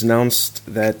 it was announced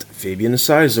that Fabian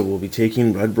Nicieza will be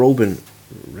taking Red Robin.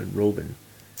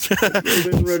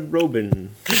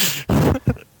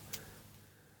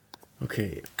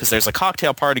 Okay. Because there's a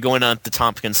cocktail party going on at the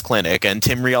Tompkins Clinic, and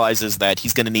Tim realizes that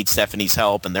he's going to need Stephanie's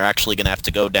help, and they're actually going to have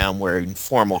to go down wearing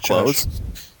formal clothes.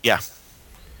 Yeah.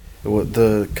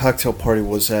 The cocktail party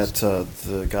was at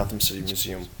the Gotham City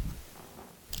Museum.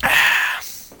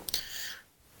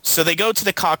 So they go to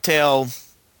the cocktail,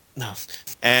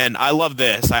 and I love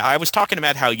this. I was talking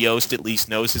about how Yost at least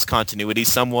knows his continuity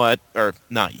somewhat, or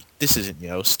not. This isn't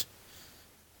Yost.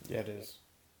 Yeah, it is.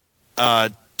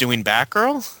 Doing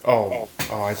Batgirl? Oh,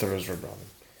 I thought it was Red Robin.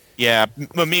 Yeah,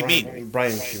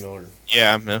 Brian G. Miller.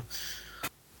 Yeah.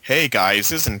 Hey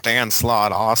guys, isn't Dan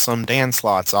Slott awesome? Dan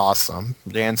Slott's awesome.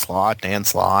 Dan Slott.